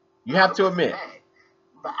 You have to admit. Bad,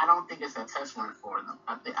 but I don't think it's a touch point for them.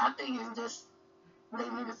 I think it's just they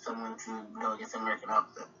needed someone to go against American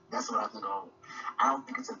Alpha. That's what I think. I don't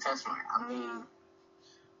think it's a touch point. I mean,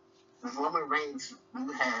 with Roman Reigns,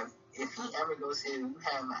 if he ever goes here, you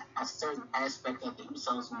have a certain aspect that the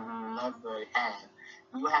Usos will never have.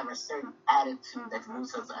 You have a certain attitude that the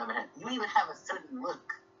Usos ever had. You even have a certain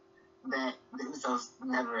look that the Usos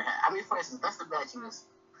never had. I mean, for instance, that's the match is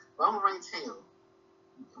Roman Reigns heel.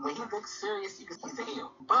 When he looks serious, you can see he's a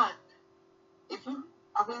heel. But if you,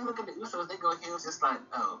 look at the Usos, they go heels just like,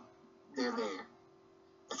 oh, they're there.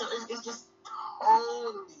 So it's just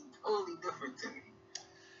totally different to me.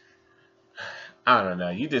 I don't know.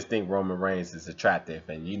 You just think Roman Reigns is attractive,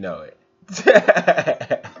 and you know it. Hey,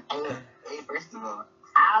 first of all,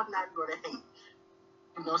 I'm not going to hate.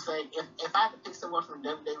 You know what I'm saying? If I had to pick someone from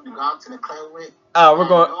WWE to go out to the club with, I'm going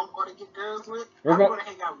to get girls with, I'm going to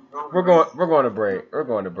hang out with Roman Reigns. We're going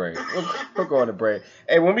to break.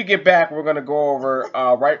 Hey, when we get back, we're going to go over,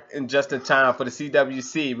 right in just in time for the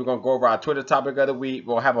CWC, we're going to go over our Twitter topic of the week.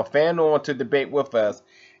 We'll have a fan on to debate with us,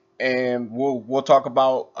 and we'll talk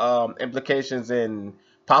about implications and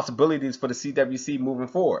possibilities for the CWC moving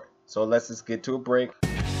forward. So let's just get to a break.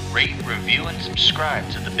 Rate, review, and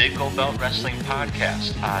subscribe to the Big Gold Belt Wrestling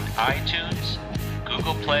Podcast on iTunes,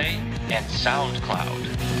 Google Play, and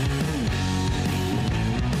SoundCloud.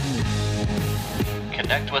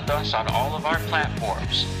 Connect with us on all of our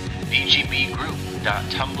platforms,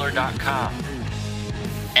 bgbgroup.tumblr.com,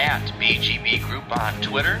 at bgbgroup on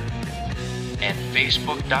Twitter, and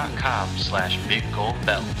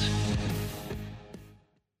facebook.com/biggoldbelt.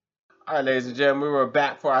 All right, ladies and gentlemen, we were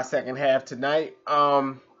back for our second half tonight.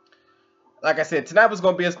 Like I said, tonight was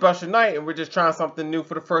going to be a special night, and we're just trying something new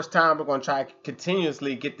for the first time. We're going to try to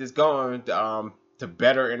continuously get this going to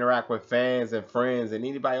better interact with fans and friends and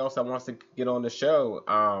anybody else that wants to get on the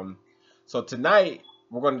show. So tonight,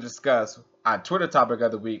 we're going to discuss our Twitter topic of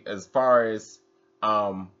the week as far as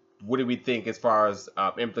what do we think as far as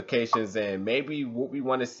implications and maybe what we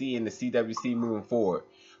want to see in the CWC moving forward.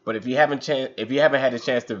 But if you haven't had a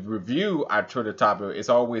chance to review our Twitter topic, it's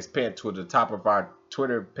always pinned to the top of our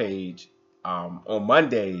Twitter page on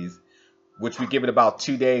Mondays, which we give it about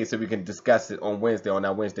 2 days so we can discuss it on Wednesday on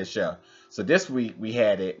our Wednesday show. So this week we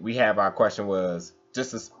have our question was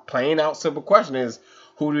just a plain out simple question is,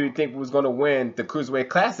 who do you think was going to win the Cruiserweight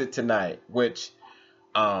Classic tonight? Which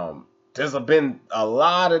there's been a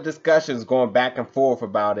lot of discussions going back and forth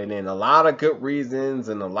about it, and a lot of good reasons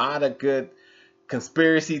and a lot of good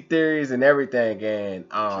conspiracy theories and everything. And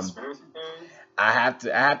I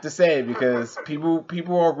have to say, because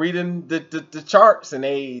people are reading the charts and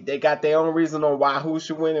they got their own reason on who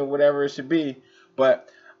should win and whatever it should be. But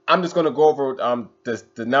I'm just gonna go over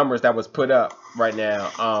the numbers that was put up right now.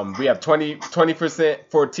 We have 20%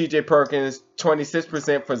 for TJ Perkins,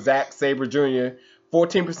 26% for Zack Sabre Jr.,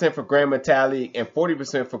 14% for Grand Metalik, and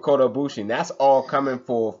 40% for Kota Ibushi. And that's all coming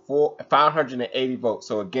for 580 votes.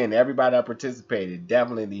 So again, everybody that participated,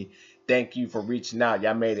 definitely thank you for reaching out.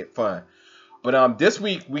 Y'all made it fun. But this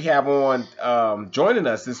week we have on joining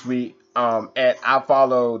us this week at I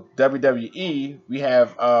Follow WWE. We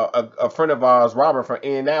have a friend of ours, Robert from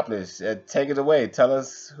Indianapolis. Take it away. Tell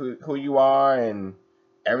us who you are and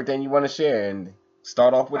everything you want to share. And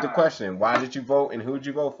start off with the question: why did you vote and who did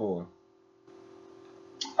you vote for?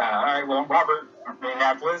 All right. Well, I'm Robert from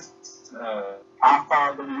Indianapolis. I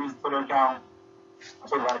follow WWE's Twitter account. I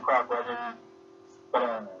tweet a lot of crap rather.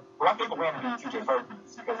 But I think the win is TJ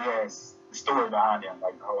Perkins because he has the story behind him.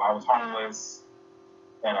 Like, I was homeless,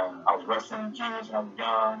 and I was wrestling juniors when I was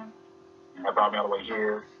young, and that brought me all the way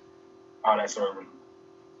here. All that sort of.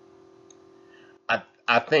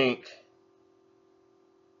 I think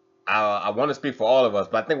I want to speak for all of us,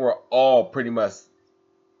 but I think we're all pretty much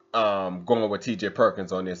going with TJ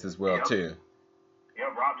Perkins on this as well too. Yeah,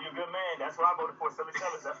 Rob, you're a good man. That's what I voted for. Silly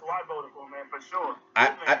Sellers. That's what I voted for, man, for sure.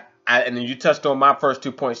 And then you touched on my first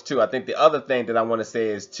 2 points too. I think the other thing that I want to say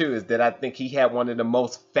is that I think he had one of the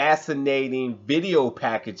most fascinating video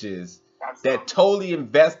packages that totally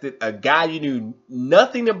invested a guy you knew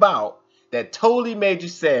nothing about, that totally made you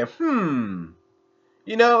say, you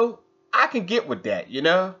know, I can get with that, you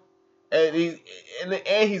know, and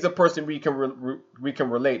he's a person we can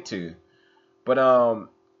relate to. But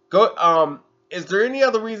is there any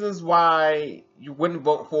other reasons why you wouldn't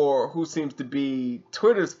vote for who seems to be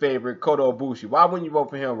Twitter's favorite, Kota Ibushi? Why wouldn't you vote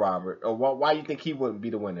for him, Robert? Or why you think he wouldn't be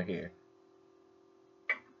the winner here?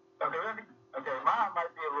 Okay, mine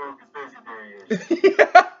might be a little conspiracy theory.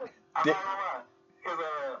 I'm not gonna lie, because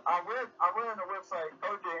I read on the website,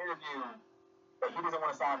 Kota did an interview that he doesn't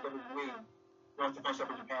want to sign WWE. He wants to finish up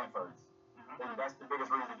in Japan first. And that's the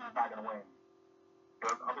biggest reason he's not gonna win.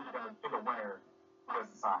 Because I think they're gonna pick a winner who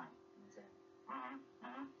doesn't sign.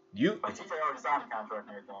 But TJ already signed the contract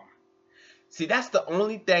and everything. See, that's the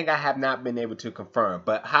only thing I have not been able to confirm.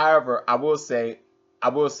 But however, I will say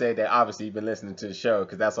that obviously you've been listening to the show,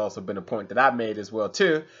 because that's also been a point that I've made as well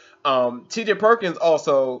too. TJ Perkins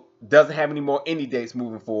also doesn't have any more indie dates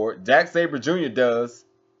moving forward. Zack Sabre Jr. does,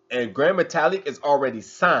 and Gran Metalik is already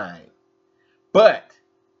signed. But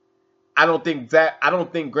I don't think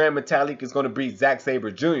Gran Metalik is going to beat Zack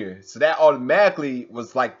Sabre Jr. So that automatically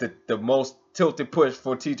was like the most tilted push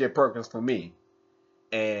for TJ Perkins for me.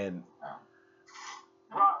 And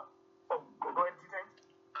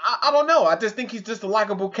I don't know. I just think he's just a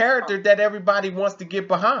likable character that everybody wants to get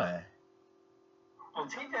behind. Well,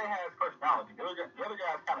 TJ has personality. The other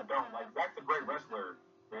guys kind of don't. Like, Zack's a great wrestler,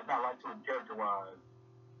 but he's not like to him character-wise.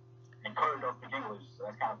 And Kurt don't speak English, so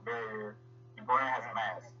that's kind of a barrier. And Gran has a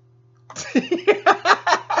mask.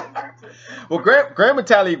 Well, Gran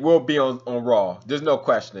Metalik will be on Raw. There's no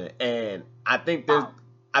question. And I think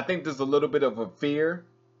there's a little bit of a fear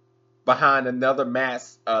behind another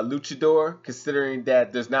mass luchador, considering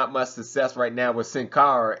that there's not much success right now with Sin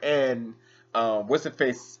Cara and what's the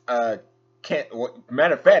face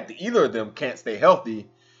matter of fact, either of them can't stay healthy.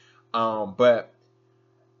 But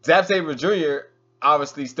Zack Sabre Jr.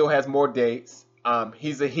 obviously still has more dates.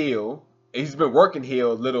 He's a heel. He's been working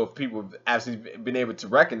heel. Little people have actually been able to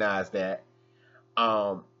recognize that.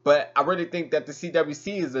 But I really think that the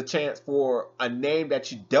CWC is a chance for a name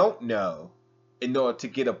that you don't know in order to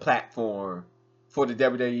get a platform for the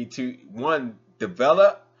WWE to, one,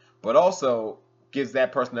 develop, but also gives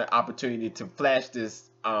that person an opportunity to flash this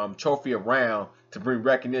trophy around to bring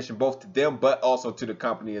recognition both to them, but also to the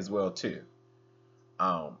company as well, too.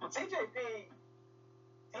 Well, TJP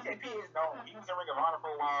is known. He was in Ring of Honor for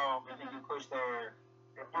a while, and then he pushed there.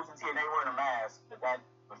 He was in TNA wearing a mask, but that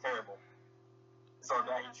was terrible. So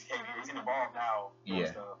that he just came here. He's involved now. Yeah.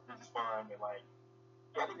 Stuff. Which is fun, but like,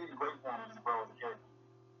 yeah, I think he's great for him as a bro, as a character.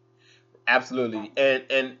 Absolutely.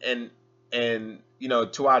 And you know,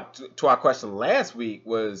 to our question last week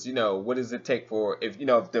was, you know, what does it take for, if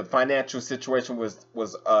the financial situation was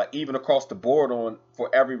even across the board for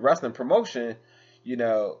every wrestling promotion,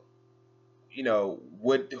 who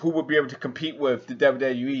would be able to compete with the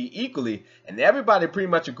WWE equally? And everybody pretty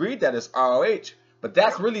much agreed that it's ROH. But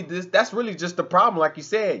that's really just the problem, like you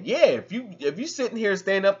said. Yeah, if you sitting here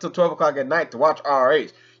staying up till 12 o'clock at night to watch ROH,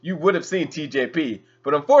 you would have seen TJP.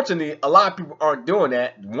 But unfortunately, a lot of people aren't doing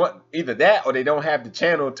that. Either that or they don't have the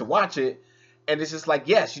channel to watch it. And it's just like,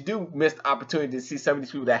 yes, you do miss the opportunity to see some of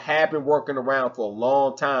these people that have been working around for a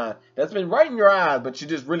long time. That's been right in your eyes, but you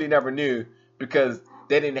just really never knew because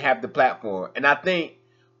they didn't have the platform. And I think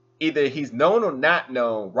either he's known or not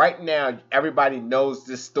known. Right now, everybody knows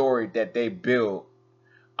this story that they built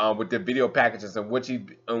with the video packages and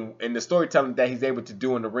and the storytelling that he's able to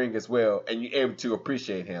do in the ring as well, and you're able to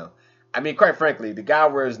appreciate him. I mean, quite frankly, the guy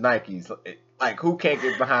wears Nikes. Like, who can't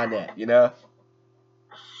get behind that, Absolutely.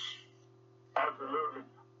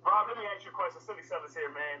 Rob, let me ask you a question. Silly Sellers here,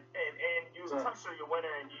 man. And you touched on your winner,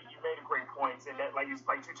 and you made a great point. And that, like 2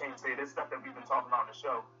 Chainz said, that's stuff that we've been talking on the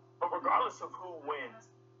show. But regardless of who wins,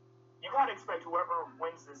 you got to expect whoever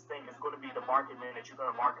wins this thing is going to be the market man that you're going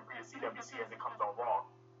to market for your CWC as it comes on Raw.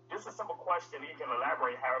 Just a simple question, you can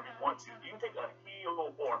elaborate however you want to. Do you think a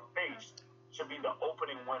heel or face should be the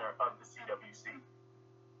opening winner of the CWC?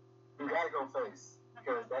 You got to go face,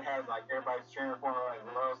 because that has, everybody's cheering for him,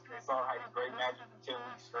 loves. They saw how he's great matches for 2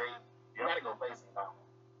 weeks straight. You got to go face in that one.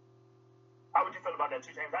 How would you feel about that,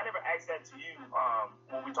 2 Chainz? I never asked that to you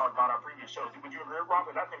when we talked about our previous shows. Would you agree, Rob?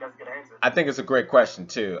 I think that's a good answer. I think it's a great question,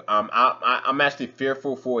 too. I'm actually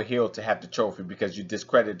fearful for a heel to have the trophy because you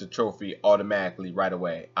discredit the trophy automatically right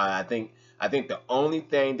away. I think the only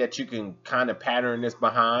thing that you can kind of pattern this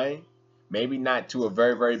behind maybe not to a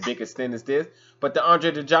very, very big extent as this, but the Andre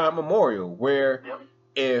the Giant Memorial, where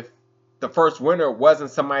if the first winner wasn't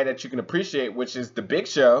somebody that you can appreciate, which is the Big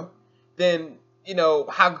Show, then, you know,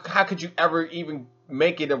 how could you ever even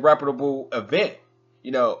make it a reputable event?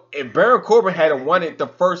 You know, if Baron Corbin had won it the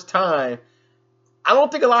first time, I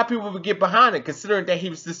don't think a lot of people would get behind it, considering that he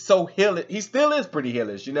was just so heelish. He still is pretty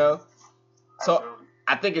heelish, you know? So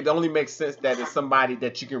I think it only makes sense that it's somebody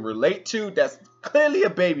that you can relate to that's clearly a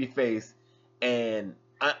babyface. And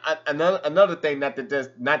another thing, not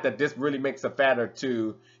that this really makes a factor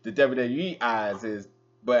to the WWE eyes is,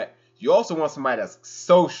 but you also want somebody that's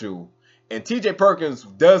social. And TJ Perkins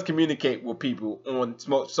does communicate with people on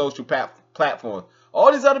social platforms.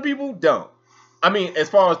 All these other people don't. I mean, as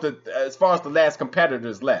far as the last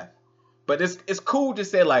competitors left. But it's cool to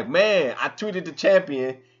say, like, man, I tweeted the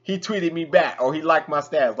champion, he tweeted me back, or he liked my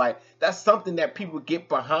stats. Like, that's something that people get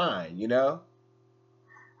behind, you know?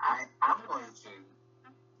 I'm going to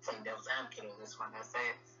take devil's advocate on this one and say,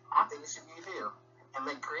 I think it should be a deal. And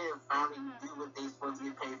let creative finally do what they're supposed to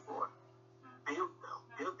get paid for.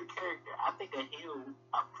 Build the character. I think a heel,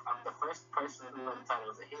 the first person who won the title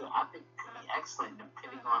as a heel, I think could be excellent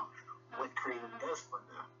depending on what creative does for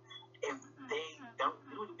them. If they don't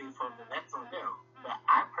do anything for them, that's on them. But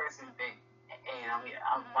I personally think, and I mean,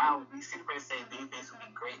 while we see the person say babyface would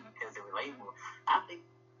be great because they're relatable, I think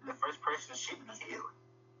the first person should be heel.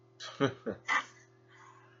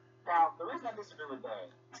 Now, the reason I disagree with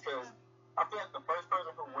that is because I feel like the first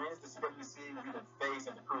person who wins the CWC would be the face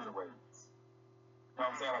of the cruiserweights. You know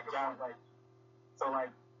what I'm saying? Like, John, like, so, like,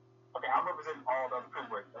 okay, I'm representing all the other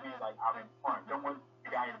cruiserweights. That means, like, I'm in front. You don't want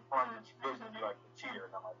the guy in front of the division to be, like, a cheater or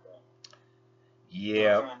something like that.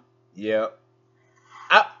 Yep.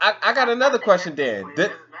 I got another question then.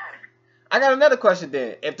 I got another question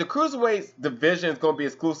then. If the Cruiserweight division is going to be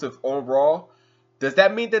exclusive on Raw, does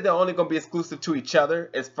that mean that they're only going to be exclusive to each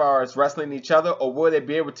other as far as wrestling each other, or will they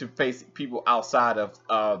be able to face people outside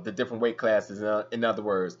of the different weight classes, in other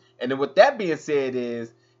words? And then with that being said,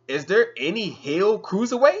 is there any heel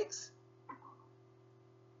Cruiserweights?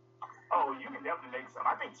 Oh, you can definitely make some.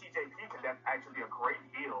 I think TJP can actually be a great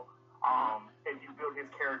heel if you build his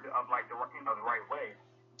character up like the right way.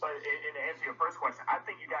 But in to answer your first question, I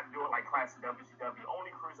think you got to do it like classic WCW. Only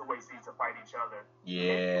cruiserweights need to fight each other. Yeah.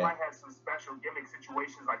 And you might have some special gimmick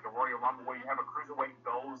situations like the Royal Rumble where you have a cruiserweight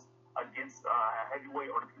goes against a heavyweight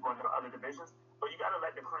or the people in the other divisions. But you got to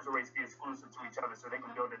let the cruiserweights be exclusive to each other so they can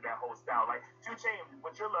build that whole style. Like, Two Chain,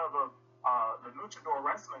 with your love of the luchador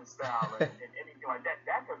wrestling style and anything like that,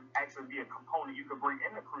 that could actually be a component you could bring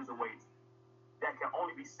in the cruiserweights that can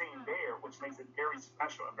only be seen there, which makes it very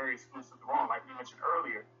special and very exclusive to Raw. Like you mentioned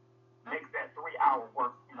earlier, make that 3 hour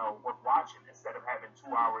worth watching instead of having 2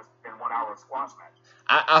 hours and 1 hour squash match.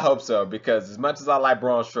 I hope so, because as much as I like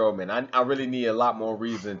Braun Strowman, I really need a lot more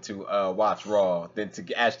reason to watch Raw than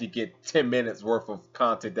to actually get 10 minutes worth of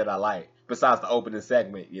content that I like, besides the opening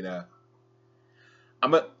segment, you know. I'm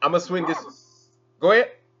gonna swing this. Go ahead.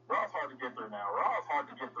 Raw's hard to get through now.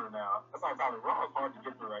 That's all I'm talking about. Raw's hard to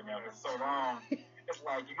get through right now. It's so long. It's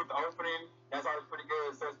like you get the opening, that's always pretty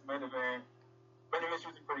good. So it's the main event. Main event's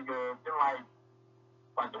usually pretty good. Then like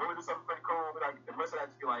the women do something pretty cool. But like the rest of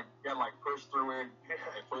that, you like you gotta like push through it.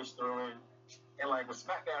 And like with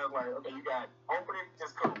SmackDown, it's like okay, you got opening,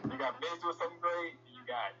 it's cool. You got men doing something great. You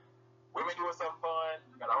got women doing something fun.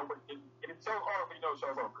 You got opening, and it's so hard when you know the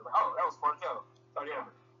show's over. Like, oh, that was fun too. So yeah.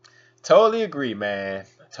 Totally agree, man.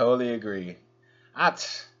 Totally agree.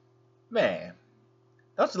 Man,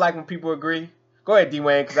 don't you like when people agree? Go ahead,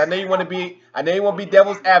 Dwayne, because I know you want to be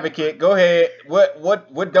devil's advocate. Go ahead.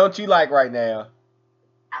 What don't you like right now?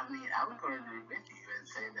 I mean, I would go agree with you and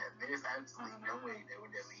say that there's absolutely no way that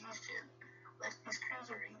WWE should let these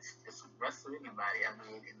cruiserweights just wrestle anybody. I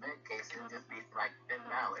mean, in that case, it would just be for like $10.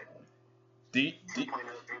 2.0, 3.0,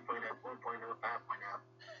 4.0,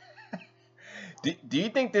 5.0. Do you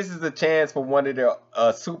think this is a chance for one of the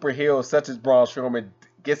super heels such as Braun Strowman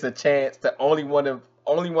gets a chance to only one of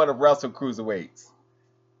wrestle cruiserweights?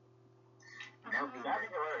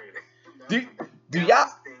 Do y'all?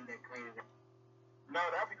 No,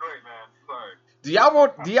 that'd be great, man. Sorry.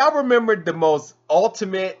 Do y'all remember the most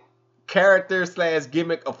ultimate character /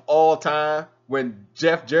 gimmick of all time when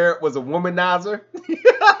Jeff Jarrett was a womanizer?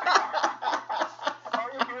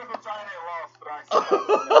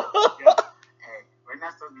 We're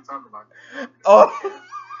not supposed to be talking about that. Oh.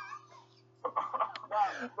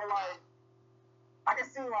 But like, I can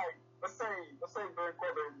see like, let's say Baron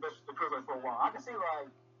Corbin missed the cruiserweight for a while. I can see like,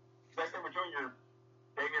 Zack Sabre Jr.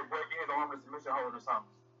 They get breaking his arm in a submission hold or something,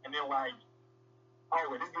 and then like, oh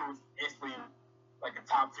wait, this dude was instantly like a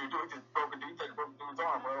top tier dude. He just broke a dude's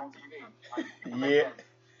arm right on TV. Like, Yeah.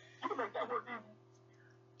 You can make that work easy.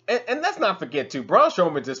 And let's not forget too, Braun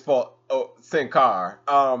Strowman just fought Sin Cara.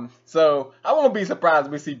 So I won't be surprised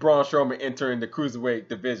if we see Braun Strowman entering the cruiserweight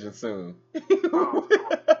division soon. Stop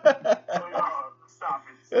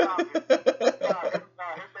it. Stop it. Here's what they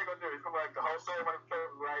gonna do. He's gonna like the whole ceremony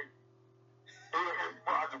right.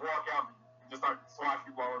 He'll just walk out and just start swatting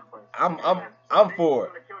people all over the place. I'm for it.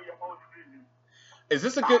 Gonna kill your whole division. Is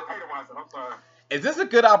this a I good? hate myself. I'm sorry. Is this a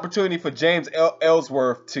good opportunity for James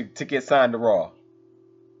Ellsworth to get signed to Raw?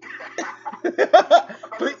 Please.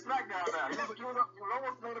 Please. SmackDown now. He was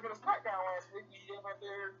almost made a bit of SmackDown last week. He came out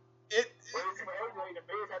there.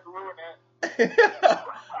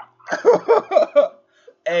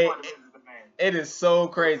 Hey, it is so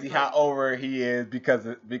crazy how over he is because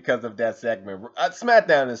of that segment.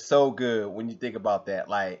 SmackDown is so good when you think about that.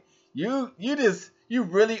 Like you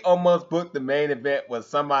really almost booked the main event with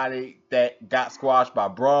somebody that got squashed by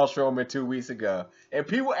Braun Strowman 2 weeks ago, and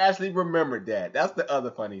people actually remembered that. That's the other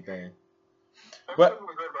funny thing. But what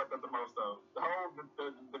was great about that the most though,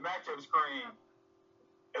 the matchup screen.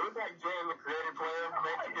 It was like James, the creative player,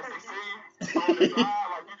 made you can succeed on the side.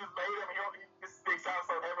 Like you just made him, he just sticks out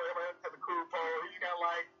so everyone has a cool pole. He got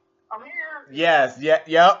like, I'm here. yes, yep.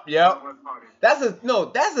 That's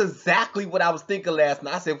exactly what I was thinking last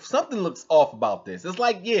night. I said something looks off about this. It's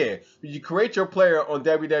like, yeah, you create your player on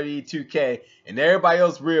WWE 2K and everybody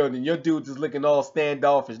else real, and your dude just looking all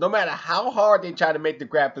standoffish. No matter how hard they try to make the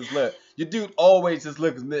graphics look, your dude always just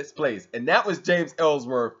looks misplaced. And that was James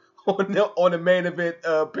Ellsworth on the main event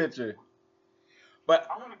picture. But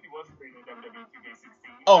I wonder if he was creating WWE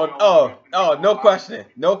 2K16. no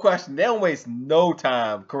question. They don't waste no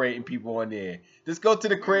time creating people on there. Just go to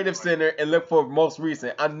the creative center and look for most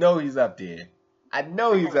recent. I know he's up there. He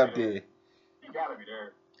gotta be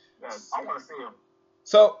there. I want to see him.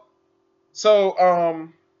 So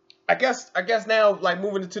I guess now, like,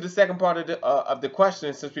 moving into the second part of the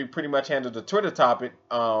question, since we pretty much handled the Twitter topic,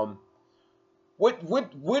 what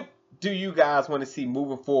do you guys want to see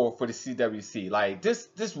moving forward for the CWC? Like, this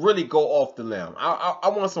really go off the limb. I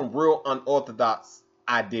want some real unorthodox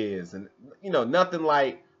ideas, and nothing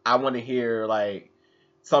like I want to hear like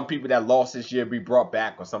some people that lost this year be brought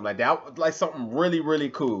back or something like that. I would like something really, really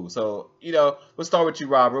cool. So we'll start with you,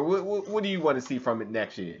 Robert. What do you want to see from it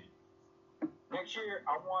next year? Next year,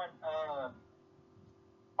 I want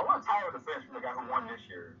title defense from the guy who won this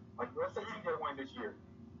year. Like, let's say TJ won this year.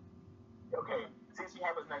 Okay, since he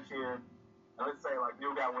happens next year, and let's say like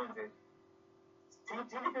new guy wins it, TJ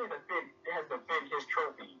has to defend his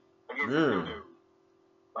trophy against the new dude.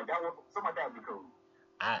 Like that, something like that would be cool.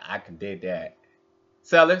 I can dig that.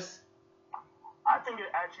 Sellers? I think it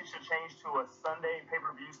actually should change to a Sunday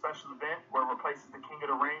pay-per-view special event where it replaces the King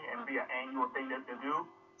of the Ring and be an annual thing that they do.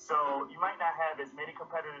 So you might not have as many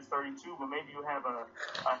competitors, 32, but maybe you have a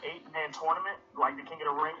 8-man tournament like the King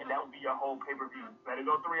of the Ring, and that would be your whole pay-per-view. Let it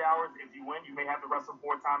go 3 hours. If you win, you may have to wrestle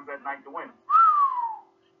 4 times that night to win.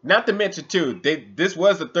 Not to mention too, this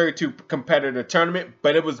was a 32 competitor tournament,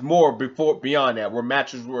 but it was more beyond that, where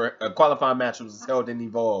qualifying matches was held in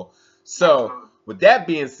Evolve. So with that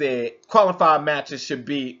being said, qualifying matches should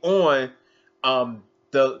be on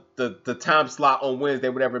the time slot on Wednesday,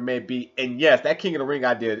 whatever it may be. And yes, that King of the Ring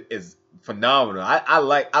idea is phenomenal. I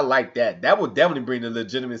like that. That will definitely bring the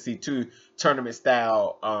legitimacy to tournament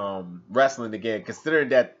style wrestling again, considering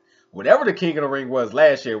that whatever the King of the Ring was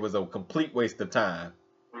last year was a complete waste of time.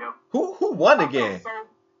 Yep. Who won again? It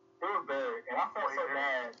was bad, and I felt so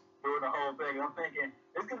bad doing the whole thing. I'm thinking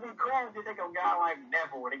this could be cool if they take a guy like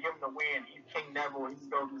Neville and they give him the win. He's King Neville. He just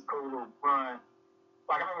goes this cool little run.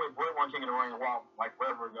 Like I remember when Brett won King of the Ring a while, like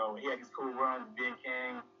forever ago. He had this cool run, being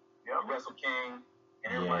King, Wrestle King,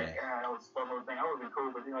 and it was like, that was a fun little thing. That would have been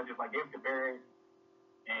cool, but just like gave it to Barry,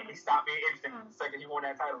 and he stopped being interesting the second he won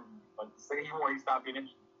that title. Like the second he won, he stopped being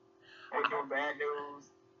interesting. They doing bad news.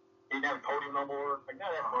 He didn't have a podium no more. Like, none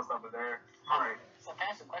of that fun stuff was there. All right. So can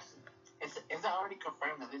I ask a question? Is it already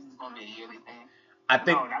confirmed that this is going to be a yearly thing? I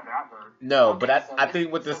think No, not that I've heard. no, Okay, but so I this-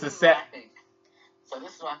 think with the so this is success. what I think. So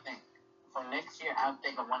this is what I think. For next year, I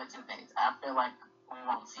think of one of two things. I feel like we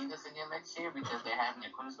won't see this again next year because they're having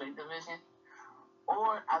a cruiserweight division.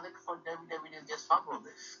 Or I look for WWE to just fumble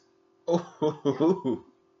this. Ooh.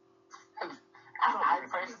 I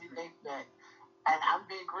personally think that, and I'm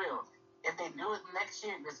being real, if they do it next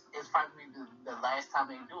year, this is probably the last time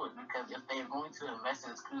they do it, because if they're going to invest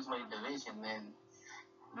in this cruiserweight division, then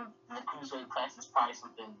the cruiserweight class is probably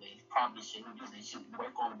something they probably shouldn't do. They should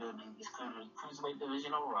work on building this cruiserweight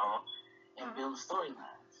division overall and build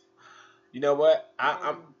storylines. You know what?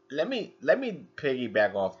 I'm Um, let me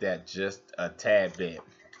piggyback off that just a tad bit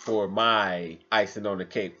for my icing on the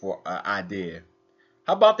cake for an idea.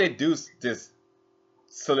 How about they do just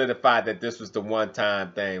solidify that this was the one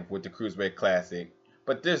time thing with the Cruiserweight Classic?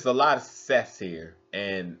 But there's a lot of success here,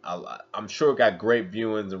 and I'm sure it got great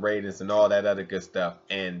viewings and ratings and all that other good stuff.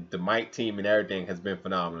 And the mic team and everything has been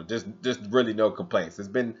phenomenal. There's really no complaints. It's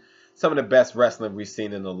been some of the best wrestling we've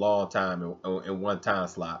seen in a long time in one time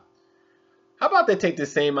slot. How about they take the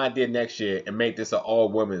same idea next year and make this an all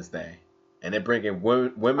women's thing? And they bring in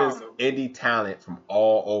women's indie talent from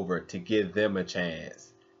all over to give them a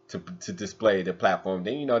chance to display the platform.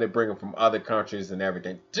 Then, they bring them from other countries and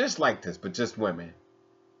everything. Just like this, but just women.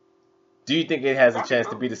 Do you think it has a chance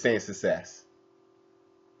to be the same success?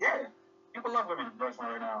 Yeah, people love women wrestling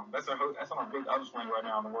right now. That's on a big upswing right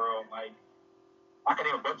now in the world. Like, I can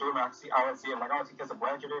name a bunch of women. I see it. Like, I see Tessa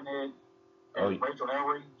Blanchard in it. And Rachel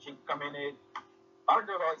Ellery, she can come in it. A lot of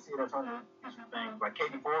girls I like to see it. Trying to do some things. Like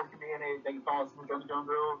Katie Forbes can be in it. They can call some young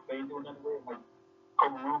girls. They ain't doing nothing with it. Like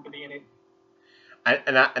Cobra Moon can be in it. I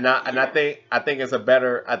think it's a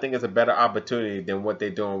better opportunity than what they're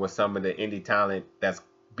doing with some of the indie talent that's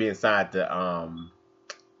being signed to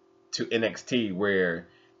NXT, where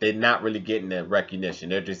they're not really getting the recognition.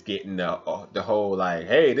 They're just getting the whole like,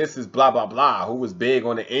 hey, this is blah blah blah, who was big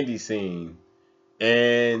on the indie scene,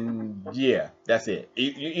 and yeah, that's it.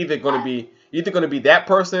 You're either gonna be that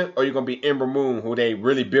person, or you're gonna be Ember Moon, who they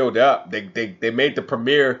really build up. They made the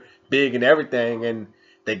premiere big and everything, and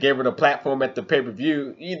they gave her the platform at the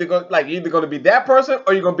pay-per-view. You're either gonna be that person,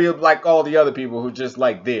 or you're gonna be like all the other people who just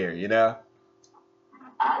like there, Go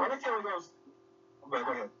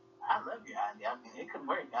ahead. I love your idea. I mean, it could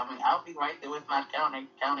work. I mean, I'll be right there with my counting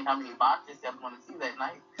how many boxes I'm going to see that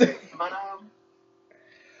night. But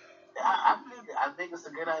I think it's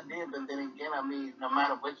a good idea. But then again, I mean, no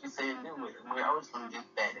matter what you say and do, we're always going to get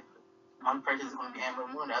that. One person is going to be Amber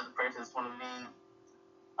Moon, the other person is going to be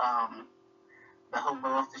the hobo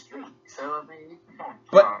off the street. So I mean,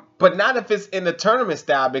 but not if it's in the tournament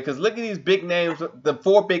style, because look at these big names, the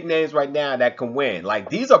 4 big names right now that can win. Like,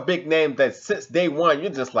 these are big names that since day one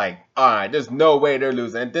you're just like, all right, there's no way they're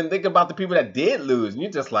losing. And then think about the people that did lose, and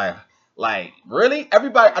you're just like really?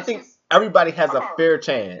 I think everybody has a fair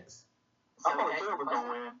chance. I thought Taylor was going to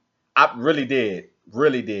win. I really did.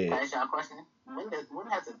 Can I ask y'all a question? When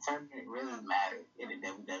has a tournament really mattered in the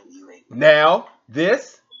WWE lately? Now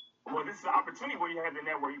this. Well, this is an opportunity where you have the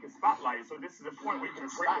network you can spotlight. So this is a point where you can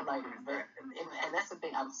spotlight it. And that's the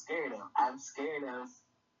thing I'm scared of. I'm scared of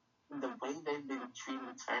the way they've been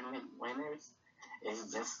treating tournament winners.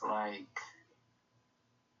 Is just like,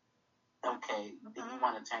 okay, do you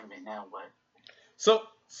want a tournament now? What? So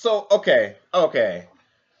okay.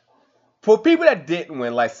 For people that didn't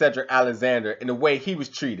win, like Cedric Alexander, and the way he was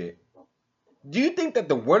treated, do you think that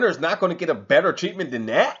the winner is not going to get a better treatment than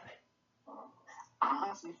that? I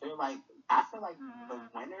honestly feel like the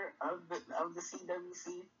winner of the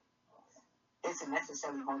CWC isn't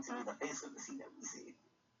necessarily going to be the face of the CWC.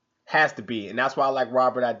 Has to be, and that's why I like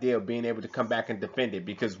Robert's idea of being able to come back and defend it,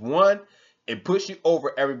 because one, it puts you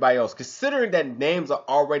over everybody else. Considering that names are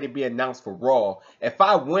already being announced for Raw, if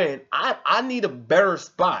I win, I need a better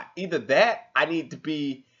spot. Either that, I need to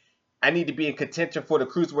be in contention for the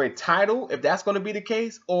Cruiserweight title, if that's going to be the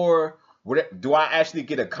case, or do I actually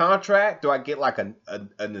get a contract? Do I get like an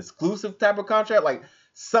exclusive type of contract? Like,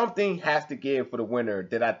 something has to give for the winner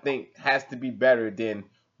that I think has to be better than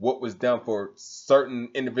what was done for certain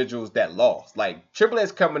individuals that lost. Like, Triple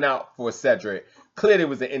H coming out for Cedric clearly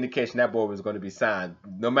was an indication that boy was going to be signed,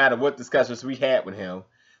 no matter what discussions we had with him.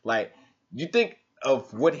 Like, you think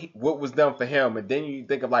of what was done for him, and then you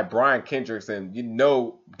think of like Brian Kendricks, and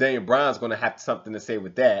Daniel Bryan's going to have something to say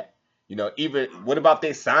with that. Even what about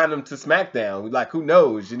they sign him to SmackDown? Like, who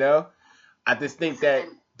knows? I just think that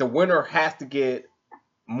the winner has to get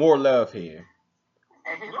more love here.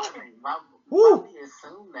 And here's the thing, why we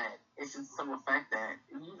assume that it's just some fact that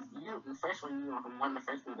you the first one, one of the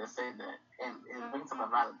first people that said that, and it brings up a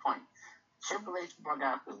valid point. Triple H brought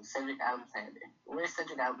out Cedric Alexander. Where's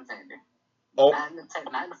Cedric Alexander? Not in the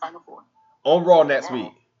Final Four. On Raw next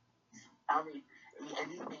week. I mean,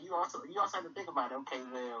 and you also have to think about it. Okay,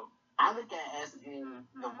 well, I look at it as in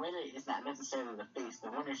the winner is not necessarily the face.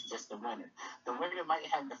 The winner is just the winner. The winner might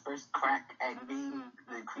have the first crack at being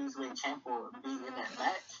the Cruiserweight champ or being in that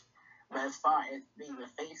match. But as far as being the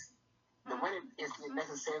face, the winner isn't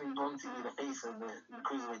necessarily going to be the face of the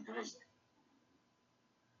Cruiserweight division.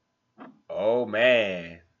 Oh,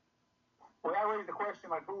 man. Well, that raises the question,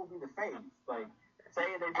 like, who will be the face? Like,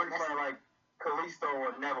 say they bring something like Kalisto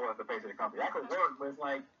or Neville as the face of the company. That could work, but it's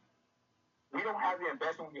like, we don't have the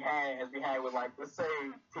investment we had with, like, let's say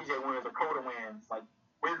TJ wins or Coda wins. Like,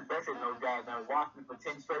 we're invested in those guys. Now, watching for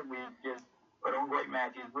 10 straight weeks, just put on great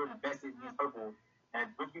matches. We're invested in these people. And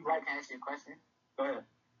would you like Can I ask you a question? Go ahead.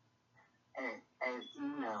 And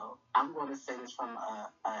you know, I'm going to say this from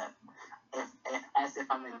as if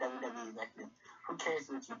I'm a WWE executive. Who cares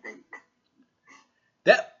what you think?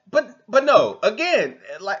 But no, again,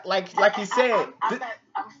 like you said,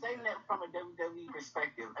 I'm saying that from a WWE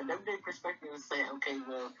perspective. A WWE perspective is saying, okay,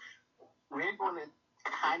 well, we're going to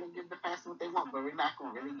kind of give the fans what they want, but we're not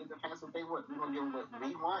going to really give the fans what they want. We're going to give them what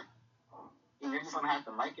we want, and you're just going to have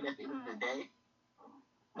to like it at the end of the day.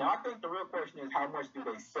 Now, I think the real question is, how much do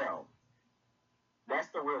they sell? That's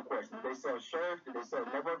the real question. Do they sell shirts? Do they sell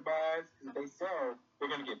network buys? If they sell, they're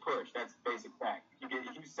going to get pushed. That's a basic fact. If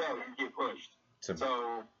you sell, you get pushed.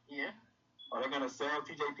 So, yeah. Are they going to sell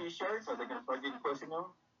TJP shirts? Are they going to start getting pushing them?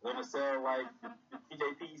 Are they going to sell, like, the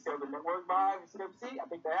TJP sell the network buy with CWC? I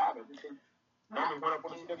think they have it. Numbers went up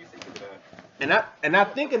on the CWC for that. And I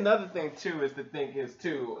think another thing too is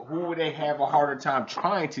who would they have a harder time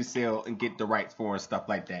trying to sell and get the rights for and stuff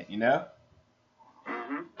like that, you know?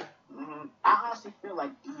 I honestly feel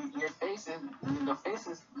like your faces,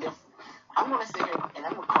 I'm gonna sit here and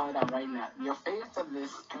I'm gonna call it out right now. Your face of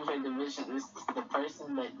this cruiserweight division is the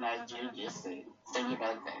person that Nigeria just said, Cedric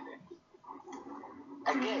Alexander.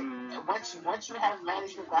 Again, once you have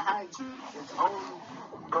management behind you, it's only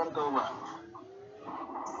gonna go up.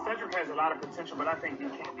 Cedric has a lot of potential, but I think he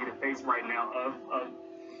can't be the face right now of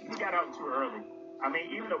he got out too early. I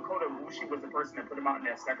mean, even though Kota Ibushi was the person that put him out in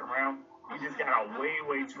that second round, he just got out way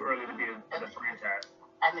too early to be the franchise.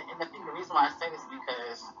 And the reason why I say this is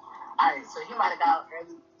because, alright, so he might have got out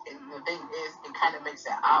early, and the thing is, it kind of makes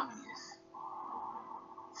it obvious.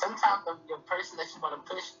 Sometimes the person that you want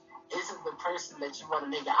to push isn't the person that you want to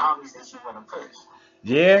make it obvious that you want to push.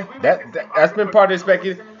 Yeah, that's been part of the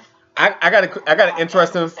speculation. I got an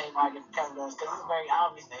interesting.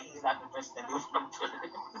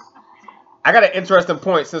 I got an interesting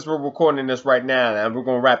point since we're recording this right now, and we're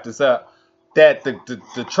gonna wrap this up. That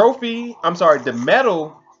the trophy, the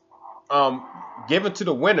medal, given to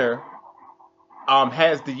the winner,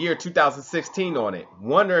 has the year 2016 on it.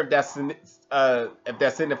 Wonder if that's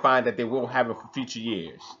signifying that they will have it for future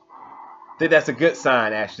years. I think that's a good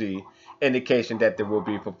sign, actually, indication that there will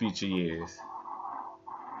be for future years.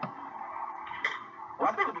 Well,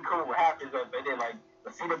 I think it'd be cool what happens if they did like the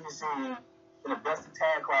CWC in the Best of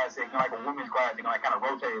Tag Classic, like a women's classic, like kind of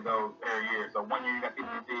rotated those every year. So 1 year you got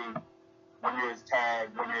CWC, 1 year is tag,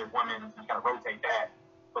 1 year is women's, you kind of rotate that.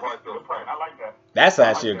 I like that. That's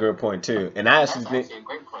actually a good point too, and I actually think a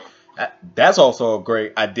great point. That's also a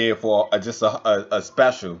great idea for just a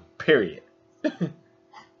special period. Because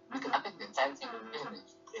I think the tag team division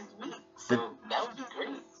is weak, so that would be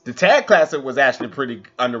great. The Tag Classic was actually pretty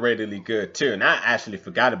underratedly good too, and I actually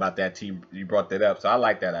forgot about that team. You brought that up, so I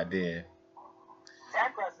like that idea.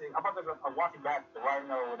 Tag Classic, I'm watching back the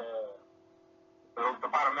Rhino the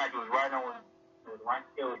bottom match was Rhino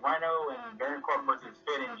and Baron Corbin versus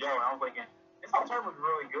Finn and Joe, and I was thinking this whole tournament was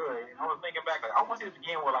really good. And I was thinking back, like I want to see this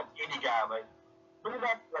again with like indie guys, bring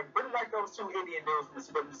back those two Indian dudes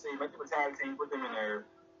from the CWC, make them a tag team, put them in there,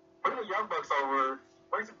 bring the Young Bucks over.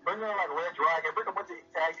 Bring in like Red Dragon, bring a bunch of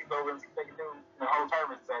tag teams over and see what they can do in the whole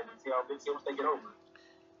tournament set and see how much they get over.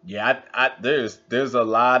 Yeah, there's a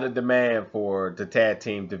lot of demand for the tag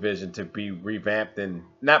team division to be revamped and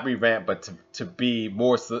not revamped, but to be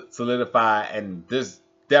more solidified. And there's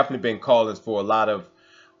definitely been callings for a lot of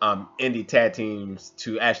indie tag teams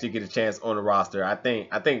to actually get a chance on the roster. I think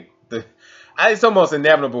it's almost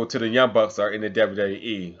inevitable to the Young Bucks are in the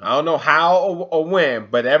WWE. I don't know how or when,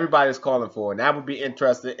 but everybody's calling for it. And that would be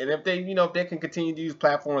interesting. And if they can continue to use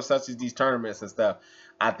platforms such as these tournaments and stuff,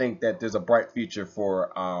 I think that there's a bright future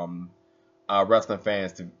for wrestling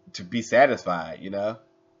fans to be satisfied, you know.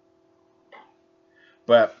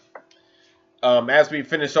 But as we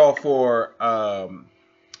finish off for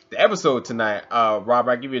the episode tonight,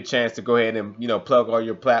 Robert, I give you a chance to go ahead and plug all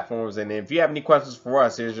your platforms, and if you have any questions for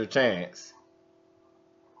us, here's your chance.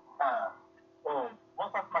 Well,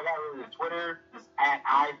 one question I got really is Twitter, just at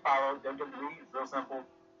 @iFollowWWE. It's real simple.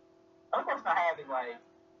 Another question I have is like,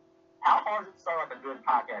 how hard is it to start like a good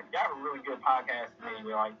podcast? You have a really good podcast to me,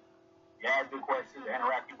 where like you ask good questions, you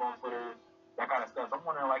interact with people on Twitter, that kind of stuff. So I'm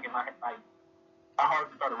wondering like how hard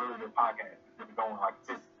is it to start a really good podcast? If it's going like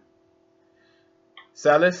consistently.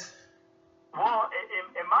 Sellers? Well,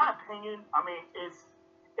 in my opinion, I mean, if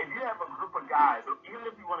you have a group of guys, or even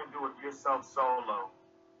if you want to do it yourself solo,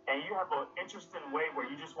 and you have an interesting way where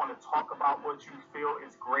you just want to talk about what you feel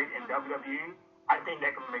is great in WWE, I think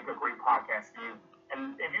that can make a great podcast for you.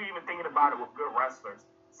 And if you're even thinking about it with good wrestlers,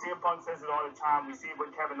 CM Punk says it all the time. We see it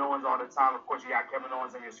with Kevin Owens all the time. Of course, you got Kevin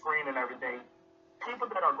Owens on your screen and everything. People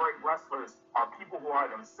that are great wrestlers are people who are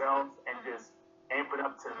themselves and just amp it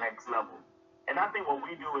up to the next level. And I think what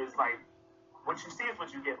we do is like, what you see is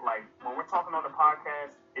what you get. Like, when we're talking on the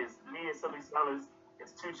podcast, it's me and Silly Sellers,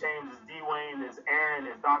 it's 2 Chainz, it's D-Wayne, it's Aaron,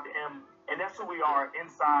 it's Dr. M, and that's who we are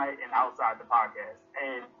inside and outside the podcast.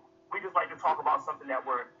 And we just like to talk about something that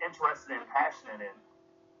we're interested and passionate in.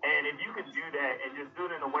 And if you could do that and just do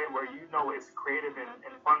it in a way where you know it's creative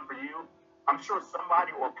and fun for you, I'm sure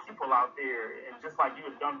somebody or people out there, and just like you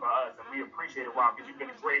have done for us, and we appreciate it, Rob, because you've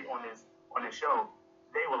been great on this show,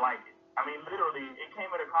 they will like it. I mean, literally, it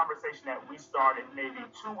came at a conversation that we started maybe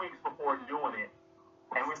 2 weeks before doing it.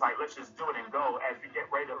 And we was like, let's just do it and go as we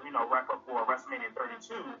get ready to, wrap up for WrestleMania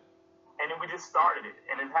 32. And then we just started it,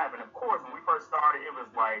 and it happened. Of course, when we first started, it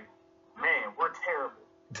was like, man, we're terrible.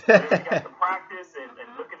 And then we got to practice and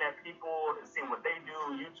looking at people and seeing what they do,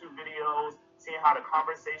 YouTube videos, seeing how the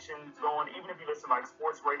conversation's going. Even if you listen to like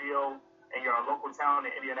sports radio and you're a local town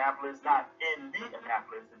in Indianapolis, not in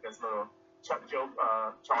Indianapolis, that's a little Chuck joke,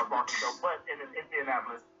 Charles Barkley joke, but in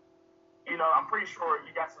Indianapolis, I'm pretty sure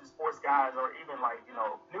you got some sports guys or even like,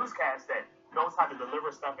 newscasts that knows how to deliver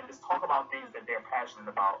stuff and just talk about things that they're passionate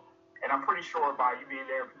about. And I'm pretty sure by you being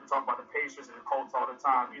there, people talk about the Pacers and the Colts all the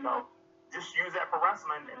time, just use that for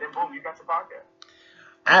wrestling and then boom, you got your podcast.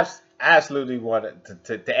 I absolutely wanted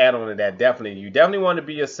to add on to that. You definitely want to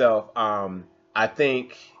be yourself. I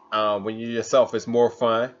think when you're yourself, it's more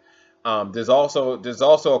fun. There's also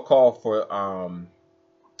a call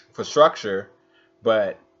for structure,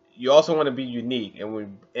 but you also want to be unique.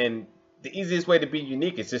 And the easiest way to be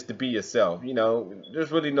unique is just to be yourself.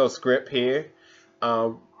 There's really no script here.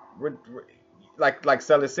 We're like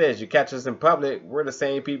Sully says, you catch us in public, we're the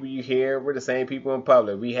same people you hear. We're the same people in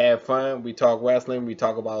public. We have fun. We talk wrestling. We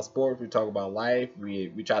talk about sports. We talk about life. We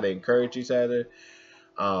try to encourage each other.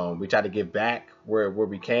 We try to give back where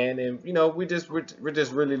we can, and we're just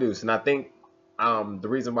really loose. And I think the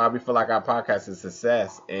reason why we feel like our podcast is a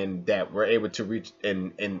success and that we're able to reach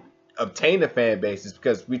and obtain a fan base is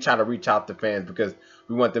because we try to reach out to fans because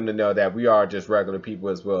we want them to know that we are just regular people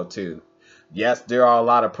as well too. Yes, there are a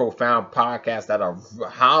lot of profound podcasts that are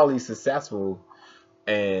highly successful,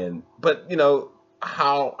 but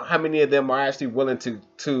how many of them are actually willing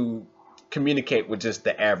to communicate with just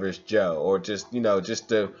the average Joe or just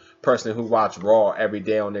the person who watch Raw every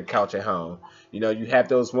day on their couch at home. You have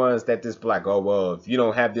those ones that just be like, oh, well, if you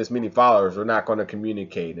don't have this many followers, we're not going to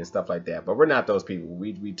communicate and stuff like that. But we're not those people.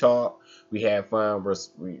 We talk, we have fun.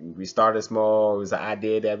 We started small. It was an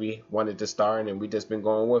idea that we wanted to start, and we just been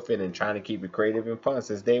going with it and trying to keep it creative and fun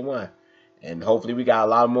since day one. And hopefully we got a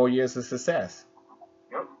lot more years of success.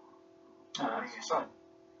 Yep. All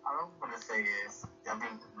I'm going to say is,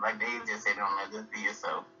 like Dave just said, don't let this be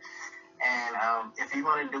yourself. And if you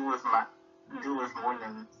want to do with more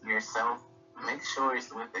than yourself, make sure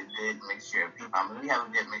it's with a good mixture of people. We have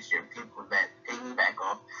a good mixture of people that piggyback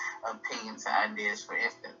off opinions and ideas. For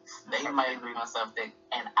instance, they might agree on something,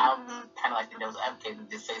 and I'll be kind of like the devil's advocate and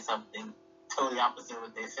just say something totally opposite of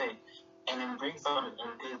what they say, and it brings on a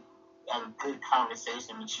good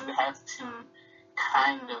conversation. But you have to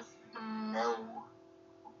kind of know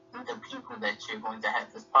the people that you're going to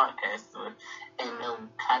have this podcast with and know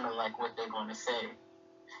kind of like what they're going to say.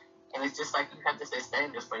 And it's just like you have to set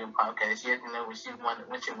standards for your podcast. You have to know what you want,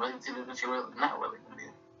 what you're willing to do, what you're not willing to do.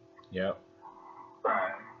 Yep.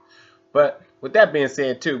 Right. But with that being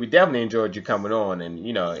said, too, we definitely enjoyed you coming on. And,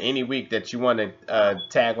 any week that you want to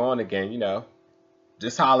tag on again,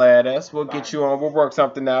 just holler at us. We'll get you on. We'll work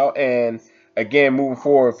something out. And, again, moving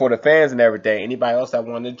forward for the fans and everything, anybody else that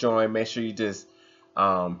want to join, make sure you just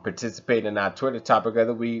participate in our Twitter topic of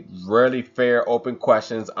the week. Really fair, open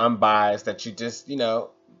questions, unbiased, that you just,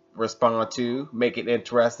 respond to, make it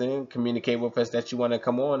interesting, communicate with us that you want to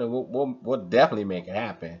come on, and we'll definitely make it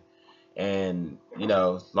happen. And as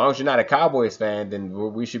long as you're not a Cowboys fan, then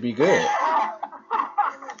we should be good.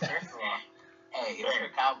 First of all, hey, if you're a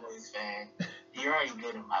Cowboys fan, you're already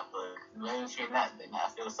good in my book. But if you're not, then I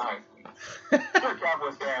feel sorry for you. If you're a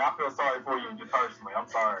Cowboys fan, I feel sorry for you personally. I'm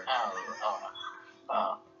sorry.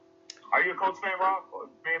 Are you a Colts fan, Rob?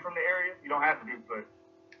 Being from the area? You don't have to be, but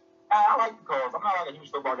I like the Colts. I'm not like a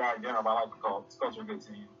huge football guy in general, but I like the Colts. Colts are a good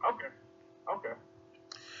team. Okay.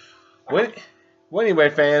 Well, anyway,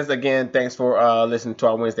 fans, again, thanks for listening to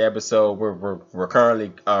our Wednesday episode. We're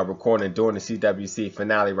currently recording during the CWC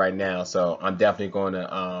finale right now, so I'm definitely going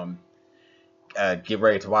to get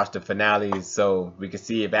ready to watch the finale so we can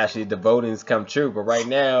see if actually the votings come true. But right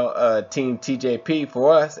now, Team TJP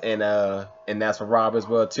for us, and that's for Rob as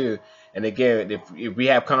well too. And again, if we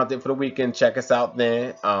have content for the weekend, check us out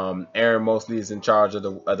then. Aaron mostly is in charge of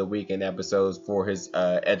the weekend episodes for his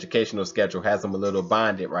educational schedule. Has him a little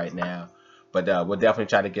bonded right now. But we'll definitely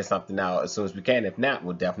try to get something out as soon as we can. If not,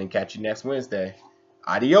 we'll definitely catch you next Wednesday.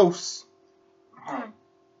 Adios.